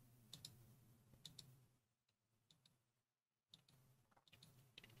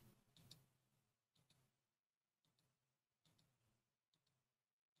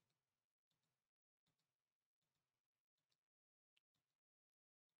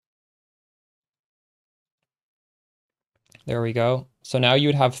 There we go. So now you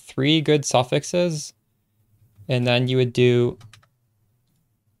would have 3 good suffixes, and then you would do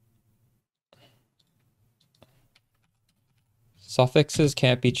suffixes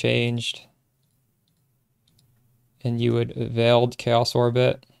can't be changed, and you would veiled chaos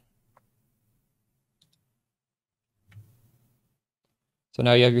orbit. So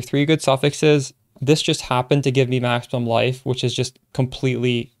now you have your 3 good suffixes. This just happened to give me maximum life, which is just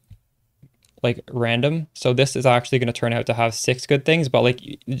completely like random. So this is actually going to turn out to have 6 good things, but like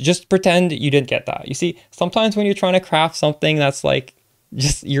just pretend you didn't get that. You see, sometimes when you're trying to craft something that's like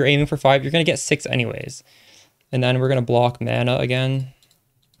just you're aiming for 5, you're going to get 6 anyways. And then we're going to block mana again.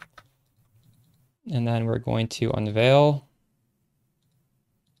 And then we're going to unveil.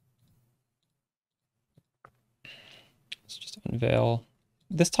 Let's just unveil.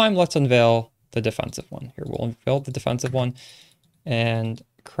 This time, let's unveil the defensive one. Here, we'll unveil the defensive one and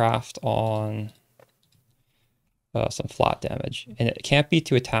craft on some flat damage. And it can't be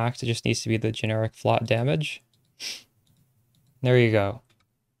 2 attacks. It just needs to be the generic flat damage. There you go.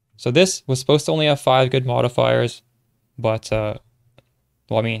 So this was supposed to only have 5 good modifiers, but, well,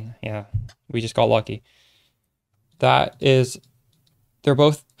 I mean, yeah, we just got lucky. They're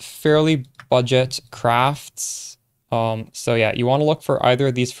both fairly budget crafts. So yeah, you want to look for either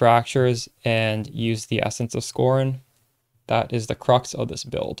of these fractures and use the Essence of Scorn. That is the crux of this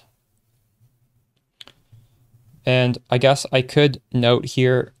build. And I guess I could note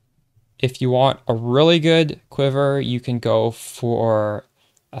here, if you want a really good quiver, you can go for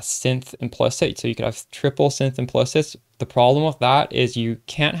a synth implicit. So you could have triple synth implicits. The problem with that is you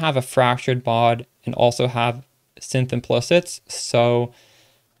can't have a fractured mod and also have synth implicits. So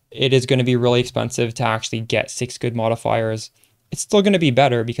it is going to be really expensive to actually get 6 good modifiers. It's still going to be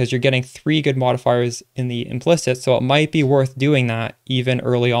better because you're getting 3 good modifiers in the implicit. So it might be worth doing that even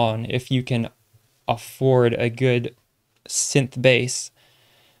early on if you can afford a good synth base.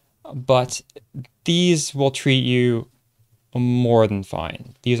 But these will treat you more than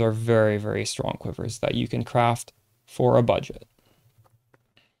fine. These are very, very strong quivers that you can craft for a budget.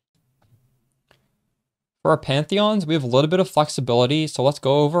 For our Pantheons, we have a little bit of flexibility, so let's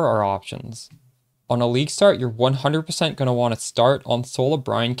go over our options. On a league start, you're 100% going to want to start on Soul of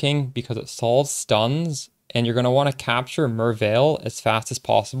Brine King because it solves stuns, and you're going to want to capture Merveil as fast as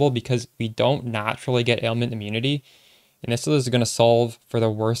possible because we don't naturally get ailment immunity, and this is going to solve for the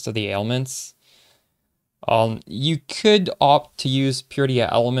worst of the ailments. You could opt to use Purity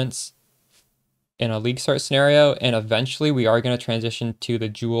Elements in a league start scenario, and eventually we are going to transition to the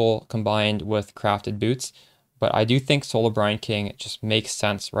Jewel combined with Crafted Boots, but I do think Soul of Brine King just makes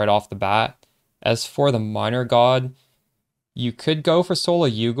sense right off the bat. As for the Minor God, you could go for Soul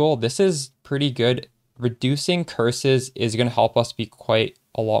of Yugal. This is pretty good. Reducing curses is going to help us be quite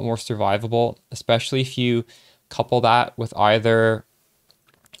a lot more survivable, especially if you couple that with either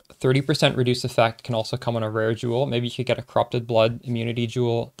 30% reduce effect can also come on a rare jewel. Maybe you could get a Corrupted Blood immunity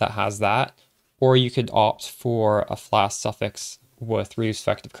jewel that has that, or you could opt for a flask suffix with reduced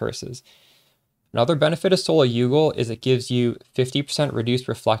effect of curses. Another benefit of Soul of Yugal is it gives you 50% reduced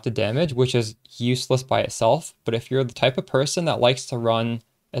reflected damage, which is useless by itself. But if you're the type of person that likes to run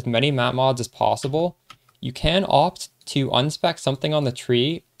as many map mods as possible, you can opt to unspec something on the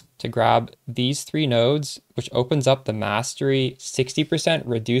tree to grab these 3 nodes, which opens up the mastery 60%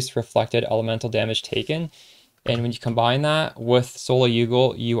 reduced reflected elemental damage taken. And when you combine that with Soul of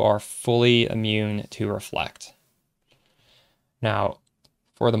Yugal, you are fully immune to reflect. Now,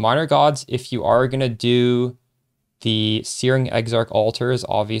 for the Minor Gods, if you are going to do the Searing Exarch altars,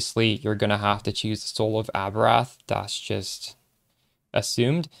 obviously you're going to have to choose the Soul of Aberrath. That's just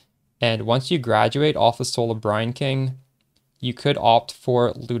assumed. And once you graduate off the Soul of Brine King, you could opt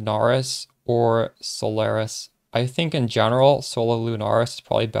for Lunaris or Solaris. I think in general, Soul of Lunaris is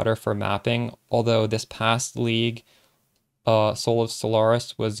probably better for mapping, although this past league, Soul of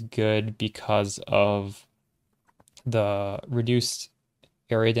Solaris was good because of the reduced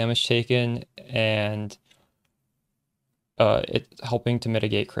area damage taken and it helping to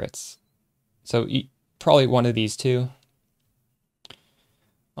mitigate crits. So probably one of these two.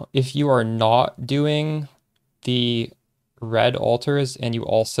 If you are not doing the red altars and you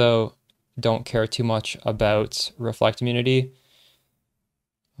also don't care too much about reflect immunity,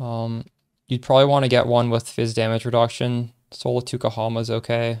 you'd probably want to get one with fizz damage reduction. Soul of Tukahama is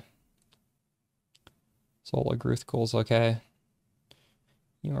okay. Soul of Gruthkul is okay.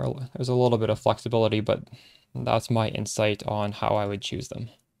 There's a little bit of flexibility, but that's my insight on how I would choose them.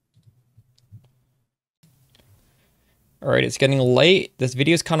 All right, it's getting late. This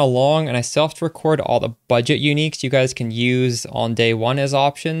video is kind of long, and I still have to record all the budget uniques you guys can use on day 1 as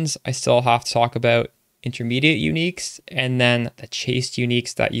options. I still have to talk about intermediate uniques and then the chased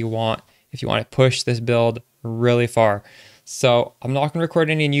uniques that you want if you want to push this build really far. So I'm not going to record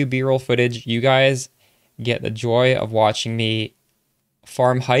any new B-roll footage. You guys get the joy of watching me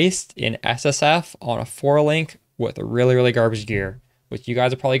farm heist in SSF on a 4-link with really, really garbage gear, which you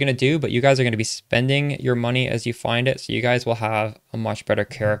guys are probably going to do, but you guys are going to be spending your money as you find it, so you guys will have a much better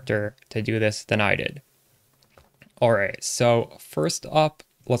character to do this than I did. All right, so first up,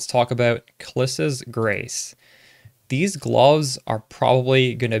 let's talk about Klissa's Grace. These gloves are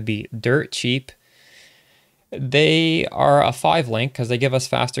probably going to be dirt cheap. They are a 5-link because they give us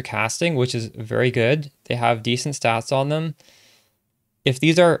faster casting, which is very good. They have decent stats on them. If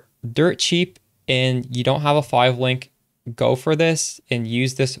these are dirt cheap and you don't have a 5-link, go for this and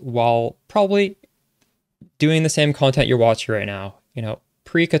use this while probably doing the same content you're watching right now. You know,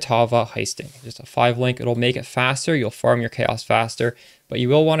 pre-Katava heisting. Just a 5-link. It'll make it faster. You'll farm your chaos faster, but you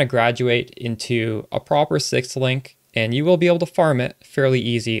will want to graduate into a proper 6-link and you will be able to farm it fairly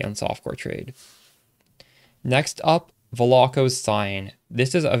easy on softcore trade. Next up, Velaco's Sign.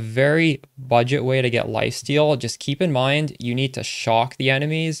 This is a very budget way to get lifesteal. Just keep in mind, you need to shock the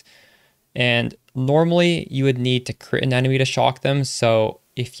enemies, and normally you would need to crit an enemy to shock them. So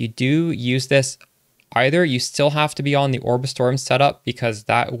if you do use this, either you still have to be on the Orb of Storm setup because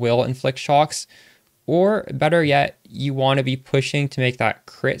that will inflict shocks, or better yet, you want to be pushing to make that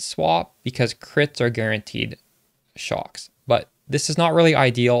crit swap because crits are guaranteed shocks. But this is not really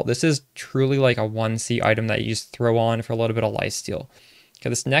ideal. This is truly like a 1C item that you just throw on for a little bit of lifesteal. Okay,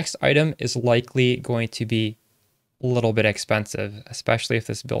 this next item is likely going to be a little bit expensive, especially if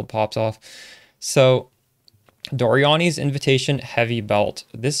this build pops off. So Doriani's Invitation Heavy Belt.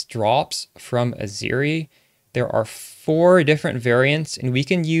 This drops from Aziri. There are 4 different variants and we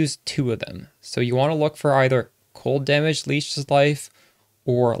can use 2 of them. So you want to look for either cold damage leeched as life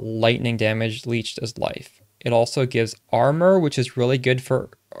or lightning damage leeched as life. It also gives armor, which is really good for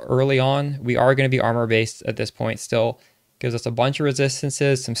early on. We are going to be armor based at this point still. Gives us a bunch of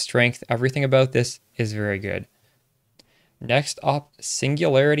resistances, some strength. Everything about this is very good. Next up,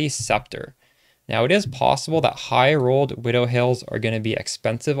 Singularity Scepter. Now it is possible that high rolled Widowhails are going to be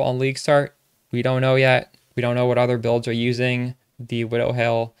expensive on League Start. We don't know yet. We don't know what other builds are using the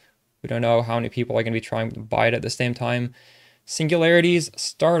Widowhail. We don't know how many people are going to be trying to buy it at the same time. Singularities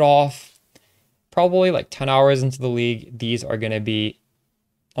start off probably like 10 hours into the league. These are going to be,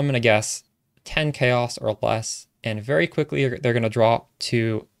 I'm going to guess, 10 chaos or less. And very quickly, they're going to drop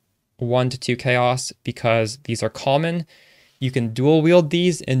to 1 to 2 chaos because these are common. You can dual wield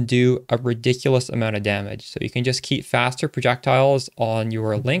these and do a ridiculous amount of damage. So you can just keep faster projectiles on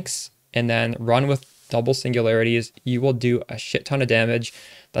your links and then run with double singularities. You will do a shit ton of damage.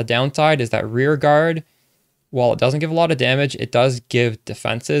 The downside is that Rearguard, while it doesn't give a lot of damage, it does give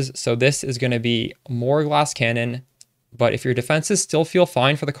defenses. So this is going to be more glass cannon. But if your defenses still feel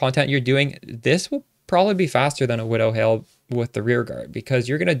fine for the content you're doing, this will probably be faster than a Widowhail with the Rearguard because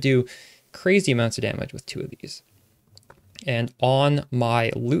you're going to do crazy amounts of damage with 2 of these. And on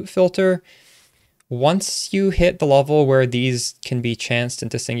my loot filter, once you hit the level where these can be chanced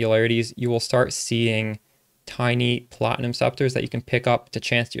into singularities, you will start seeing tiny platinum scepters that you can pick up to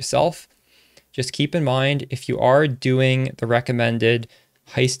chance yourself. Just keep in mind, if you are doing the recommended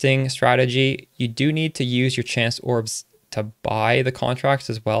heisting strategy, you do need to use your chance orbs to buy the contracts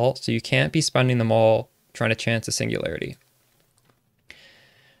as well. So you can't be spending them all trying to chance a singularity.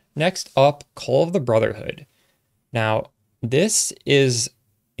 Next up, Call of the Brotherhood. Now, this is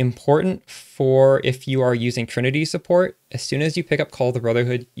important for if you are using Trinity support. As soon as you pick up Call of the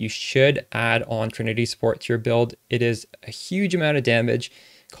Brotherhood, you should add on Trinity support to your build. It is a huge amount of damage.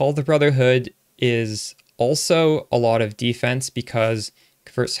 Call of the Brotherhood is also a lot of defense because it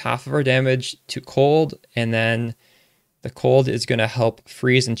converts half of our damage to cold, and then the cold is going to help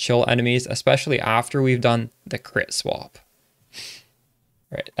freeze and chill enemies, especially after we've done the crit swap.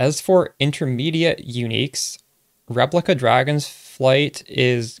 Right. As for intermediate uniques, Replica Dragon's Flight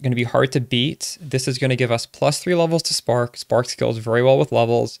is going to be hard to beat. This is going to give us +3 levels to Spark. Spark scales very well with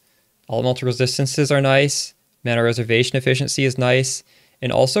levels. Elemental resistances are nice. Mana reservation efficiency is nice.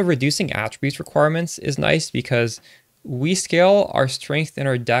 And also reducing attributes requirements is nice because we scale our strength and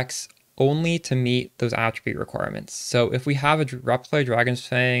our dex only to meet those attribute requirements. So if we have a Replica Dragon's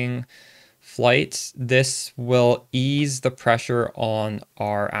Fang Flight, this will ease the pressure on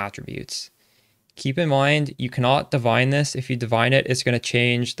our attributes. Keep in mind, you cannot divine this. If you divine it, it's going to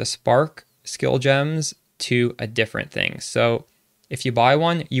change the Spark skill gems to a different thing. So if you buy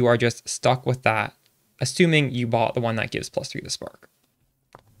one, you are just stuck with that, assuming you bought the one that gives +3 to Spark.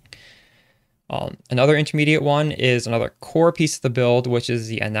 Another intermediate one is another core piece of the build, which is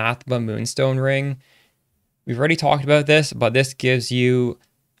the Anathema Moonstone Ring. We've already talked about this, but this gives you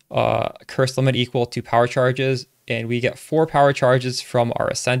a curse limit equal to power charges, and we get 4 power charges from our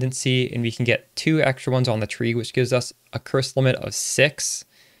ascendancy, and we can get 2 extra ones on the tree, which gives us a curse limit of 6.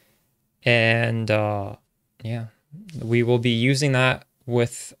 And yeah, we will be using that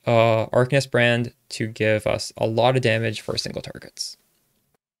with Arcanist Brand to give us a lot of damage for single targets.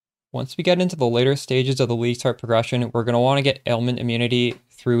 Once we get into the later stages of the League Start progression, we're going to want to get ailment immunity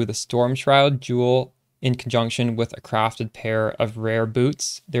through the Storm Shroud jewel in conjunction with a crafted pair of rare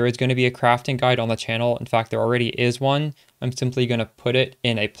boots. There is going to be a crafting guide on the channel. In fact, there already is one. I'm simply going to put it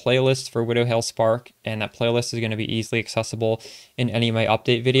in a playlist for Widowhail Spark, and that playlist is going to be easily accessible in any of my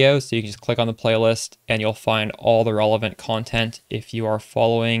update videos. So you can just click on the playlist and you'll find all the relevant content if you are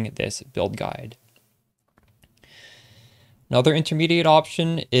following this build guide. Another intermediate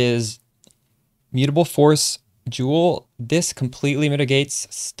option is Mutable Force Jewel. This completely mitigates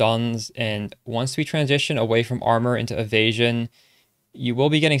stuns, and once we transition away from armor into evasion, you will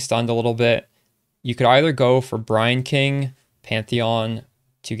be getting stunned a little bit, You could either go for Brine King, Pantheon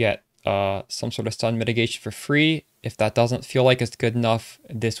to get some sort of stun mitigation for free. If that doesn't feel like it's good enough,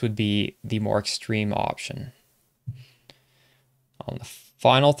 this would be the more extreme option. The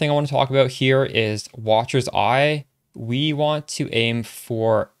final thing I want to talk about here is Watcher's Eye. We want to aim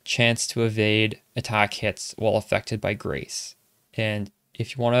for chance to evade attack hits while affected by Grace. And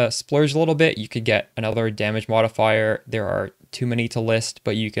if you want to splurge a little bit, you could get another damage modifier. There are too many to list,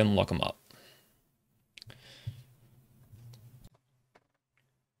 but you can look them up.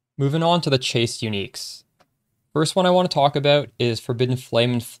 Moving on to the chase uniques. First one I want to talk about is Forbidden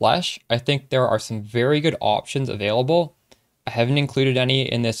Flame and Flesh. I think there are some very good options available. I haven't included any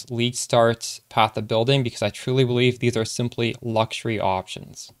in this League Start's path of building because I truly believe these are simply luxury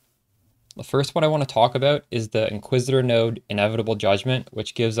options. The first one I want to talk about is the Inquisitor node Inevitable Judgment,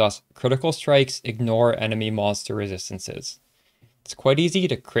 which gives us critical strikes, ignore enemy monster resistances. It's quite easy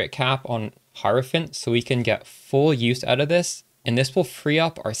to crit cap on Hierophant, so we can get full use out of this, and this will free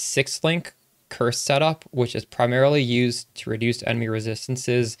up our 6-link curse setup, which is primarily used to reduce enemy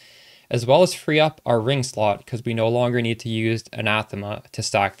resistances, as well as free up our ring slot because we no longer need to use Anathema to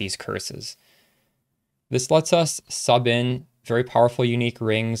stack these curses. This lets us sub in very powerful unique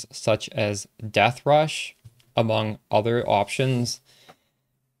rings such as Death Rush, among other options.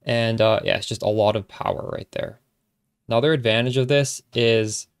 And yeah, it's just a lot of power right there. Another advantage of this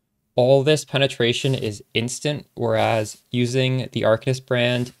is all this penetration is instant, whereas using the Arcanist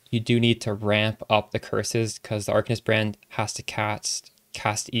brand, you do need to ramp up the curses because the Arcanist brand has to cast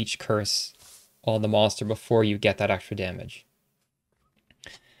each curse on the monster before you get that extra damage.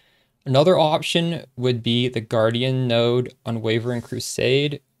 Another option would be the Guardian node Unwavering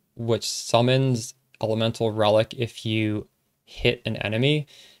Crusade, which summons Elemental Relic if you hit an enemy,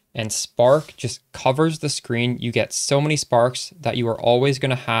 and Spark just covers the screen. You get so many sparks that you are always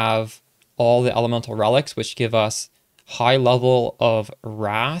going to have all the Elemental Relics, which give us high level of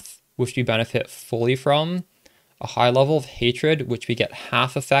Wrath, which we benefit fully from, a high level of Hatred, which we get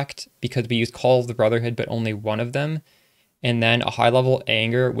half effect because we use Call of the Brotherhood, but only one of them, and then a high level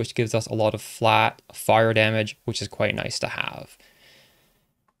Anger, which gives us a lot of flat fire damage, which is quite nice to have.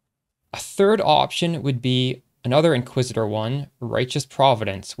 A third option would be another Inquisitor one, Righteous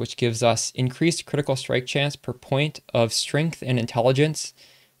Providence, which gives us increased critical strike chance per point of strength and intelligence,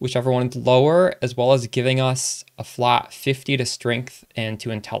 whichever one is lower, as well as giving us a flat 50 to strength and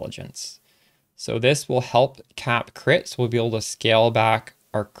to intelligence. So this will help cap crit, so we'll be able to scale back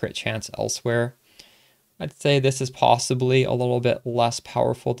our crit chance elsewhere. I'd say this is possibly a little bit less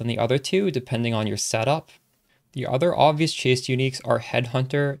powerful than the other two, depending on your setup. The other obvious chase uniques are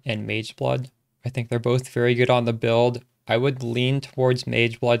Headhunter and Mageblood. I think they're both very good on the build. I would lean towards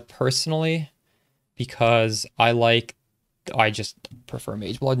Mageblood personally because I just prefer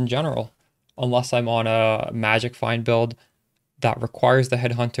Mageblood in general. Unless I'm on a Magic Find build that requires the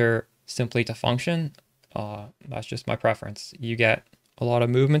Headhunter simply to function, that's just my preference. You get a lot of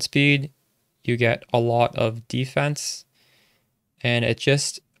movement speed, you get a lot of defense, and it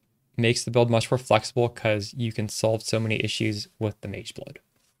just makes the build much more flexible because you can solve so many issues with the Mageblood.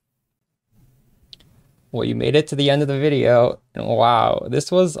 Well, you made it to the end of the video, and wow,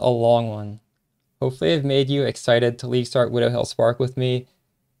 this was a long one. Hopefully I've made you excited to League Start Widowhail Spark with me,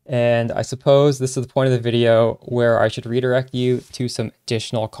 and I suppose this is the point of the video where I should redirect you to some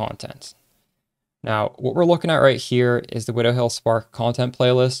additional content. Now, what we're looking at right here is the Widowhail Spark content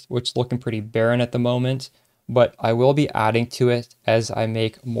playlist, which is looking pretty barren at the moment, but I will be adding to it as I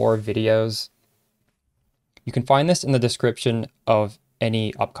make more videos. You can find this in the description of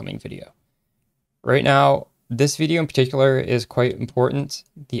any upcoming video. Right now, this video in particular is quite important.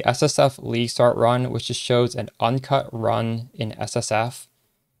 The SSF League Start run, which just shows an uncut run in SSF.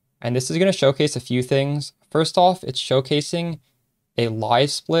 And this is going to showcase a few things. First off, it's showcasing a live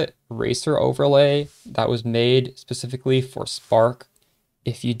split racer overlay that was made specifically for Spark.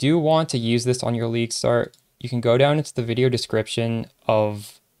 If you do want to use this on your League Start, you can go down into the video description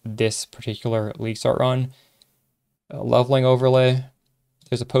of this particular League Start run. Leveling overlay.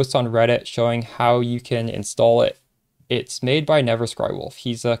 There's a post on Reddit showing how you can install it. It's made by Never Scrywolf.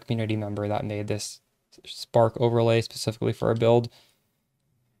 He's a community member that made this Spark overlay specifically for a build.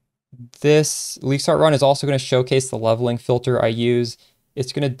 This League Start run is also going to showcase the leveling filter I use.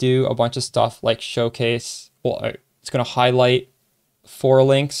 It's going to do a bunch of stuff like showcase, it's going to highlight 4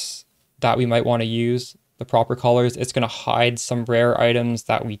 links that we might want to use, the proper colors. It's going to hide some rare items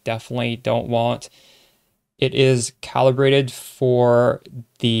that we definitely don't want. It is calibrated for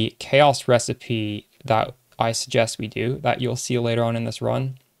the chaos recipe that I suggest we do, that you'll see later on in this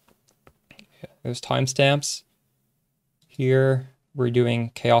run. There's timestamps. Here we're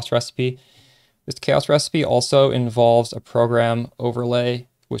doing chaos recipe. This chaos recipe also involves a program overlay,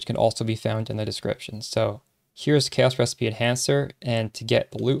 which can also be found in the description. So here's chaos recipe enhancer, and to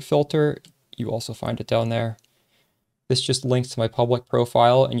get the loot filter, you also find it down there. This just links to my public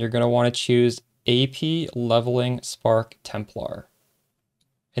profile, and you're going to want to choose AP leveling Spark Templar.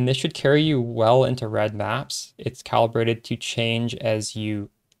 And this should carry you well into red maps. It's calibrated to change as you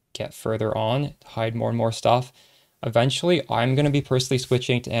get further on, to hide more and more stuff. Eventually, I'm going to be personally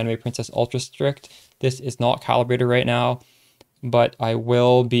switching to Anime Princess Ultra Strict. This is not calibrated right now, but I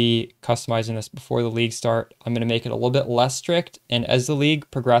will be customizing this before the league start. I'm going to make it a little bit less strict, and as the league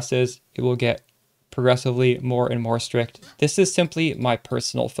progresses, it will get progressively more and more strict. This is simply my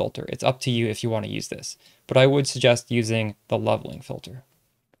personal filter. It's up to you if you want to use this, but I would suggest using the leveling filter.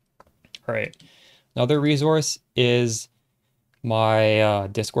 All right, another resource is my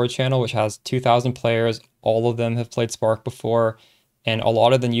Discord channel, which has 2,000 players. All of them have played Spark before, and a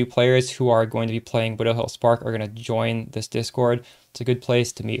lot of the new players who are going to be playing Widowhail Spark are going to join this Discord. It's a good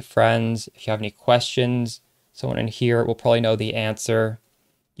place to meet friends. If you have any questions, someone in here will probably know the answer.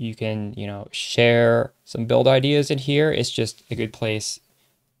 You can, share some build ideas in here. It's just a good place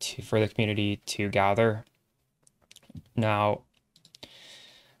for the community to gather. Now,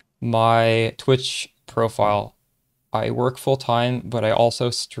 my Twitch profile, I work full time, but I also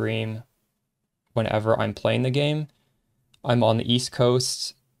stream whenever I'm playing the game. I'm on the East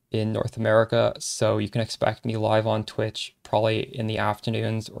Coast in North America, so you can expect me live on Twitch probably in the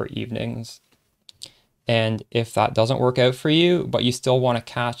afternoons or evenings. And if that doesn't work out for you, but you still want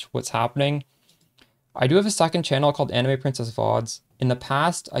to catch what's happening, I do have a second channel called Anime Princess VODs. In the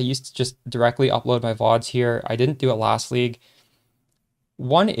past, I used to just directly upload my VODs here. I didn't do it last league.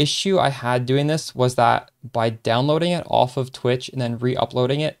 One issue I had doing this was that by downloading it off of Twitch and then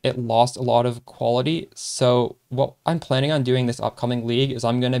re-uploading it, it lost a lot of quality. So what I'm planning on doing this upcoming league is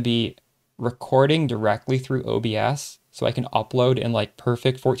I'm going to be recording directly through OBS so I can upload in like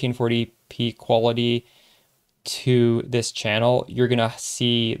perfect 1440p quality to this channel. You're going to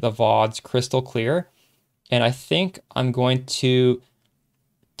see the VODs crystal clear. And I think I'm going to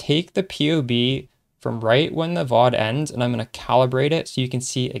take the POB from right when the VOD ends, and I'm going to calibrate it so you can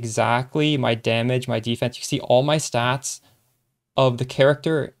see exactly my damage, my defense. You see all my stats of the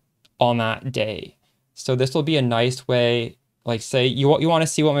character on that day. So this will be a nice way, like say you want to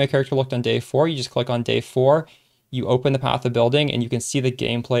see what my character looked on day 4, you just click on day 4, you open the path of building, and you can see the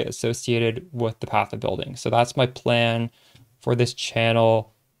gameplay associated with the path of building. So that's my plan for this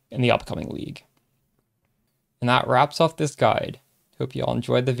channel in the upcoming league. And that wraps up this guide. Hope you all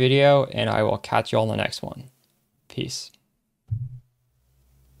enjoyed the video, and I will catch you all in the next one. Peace.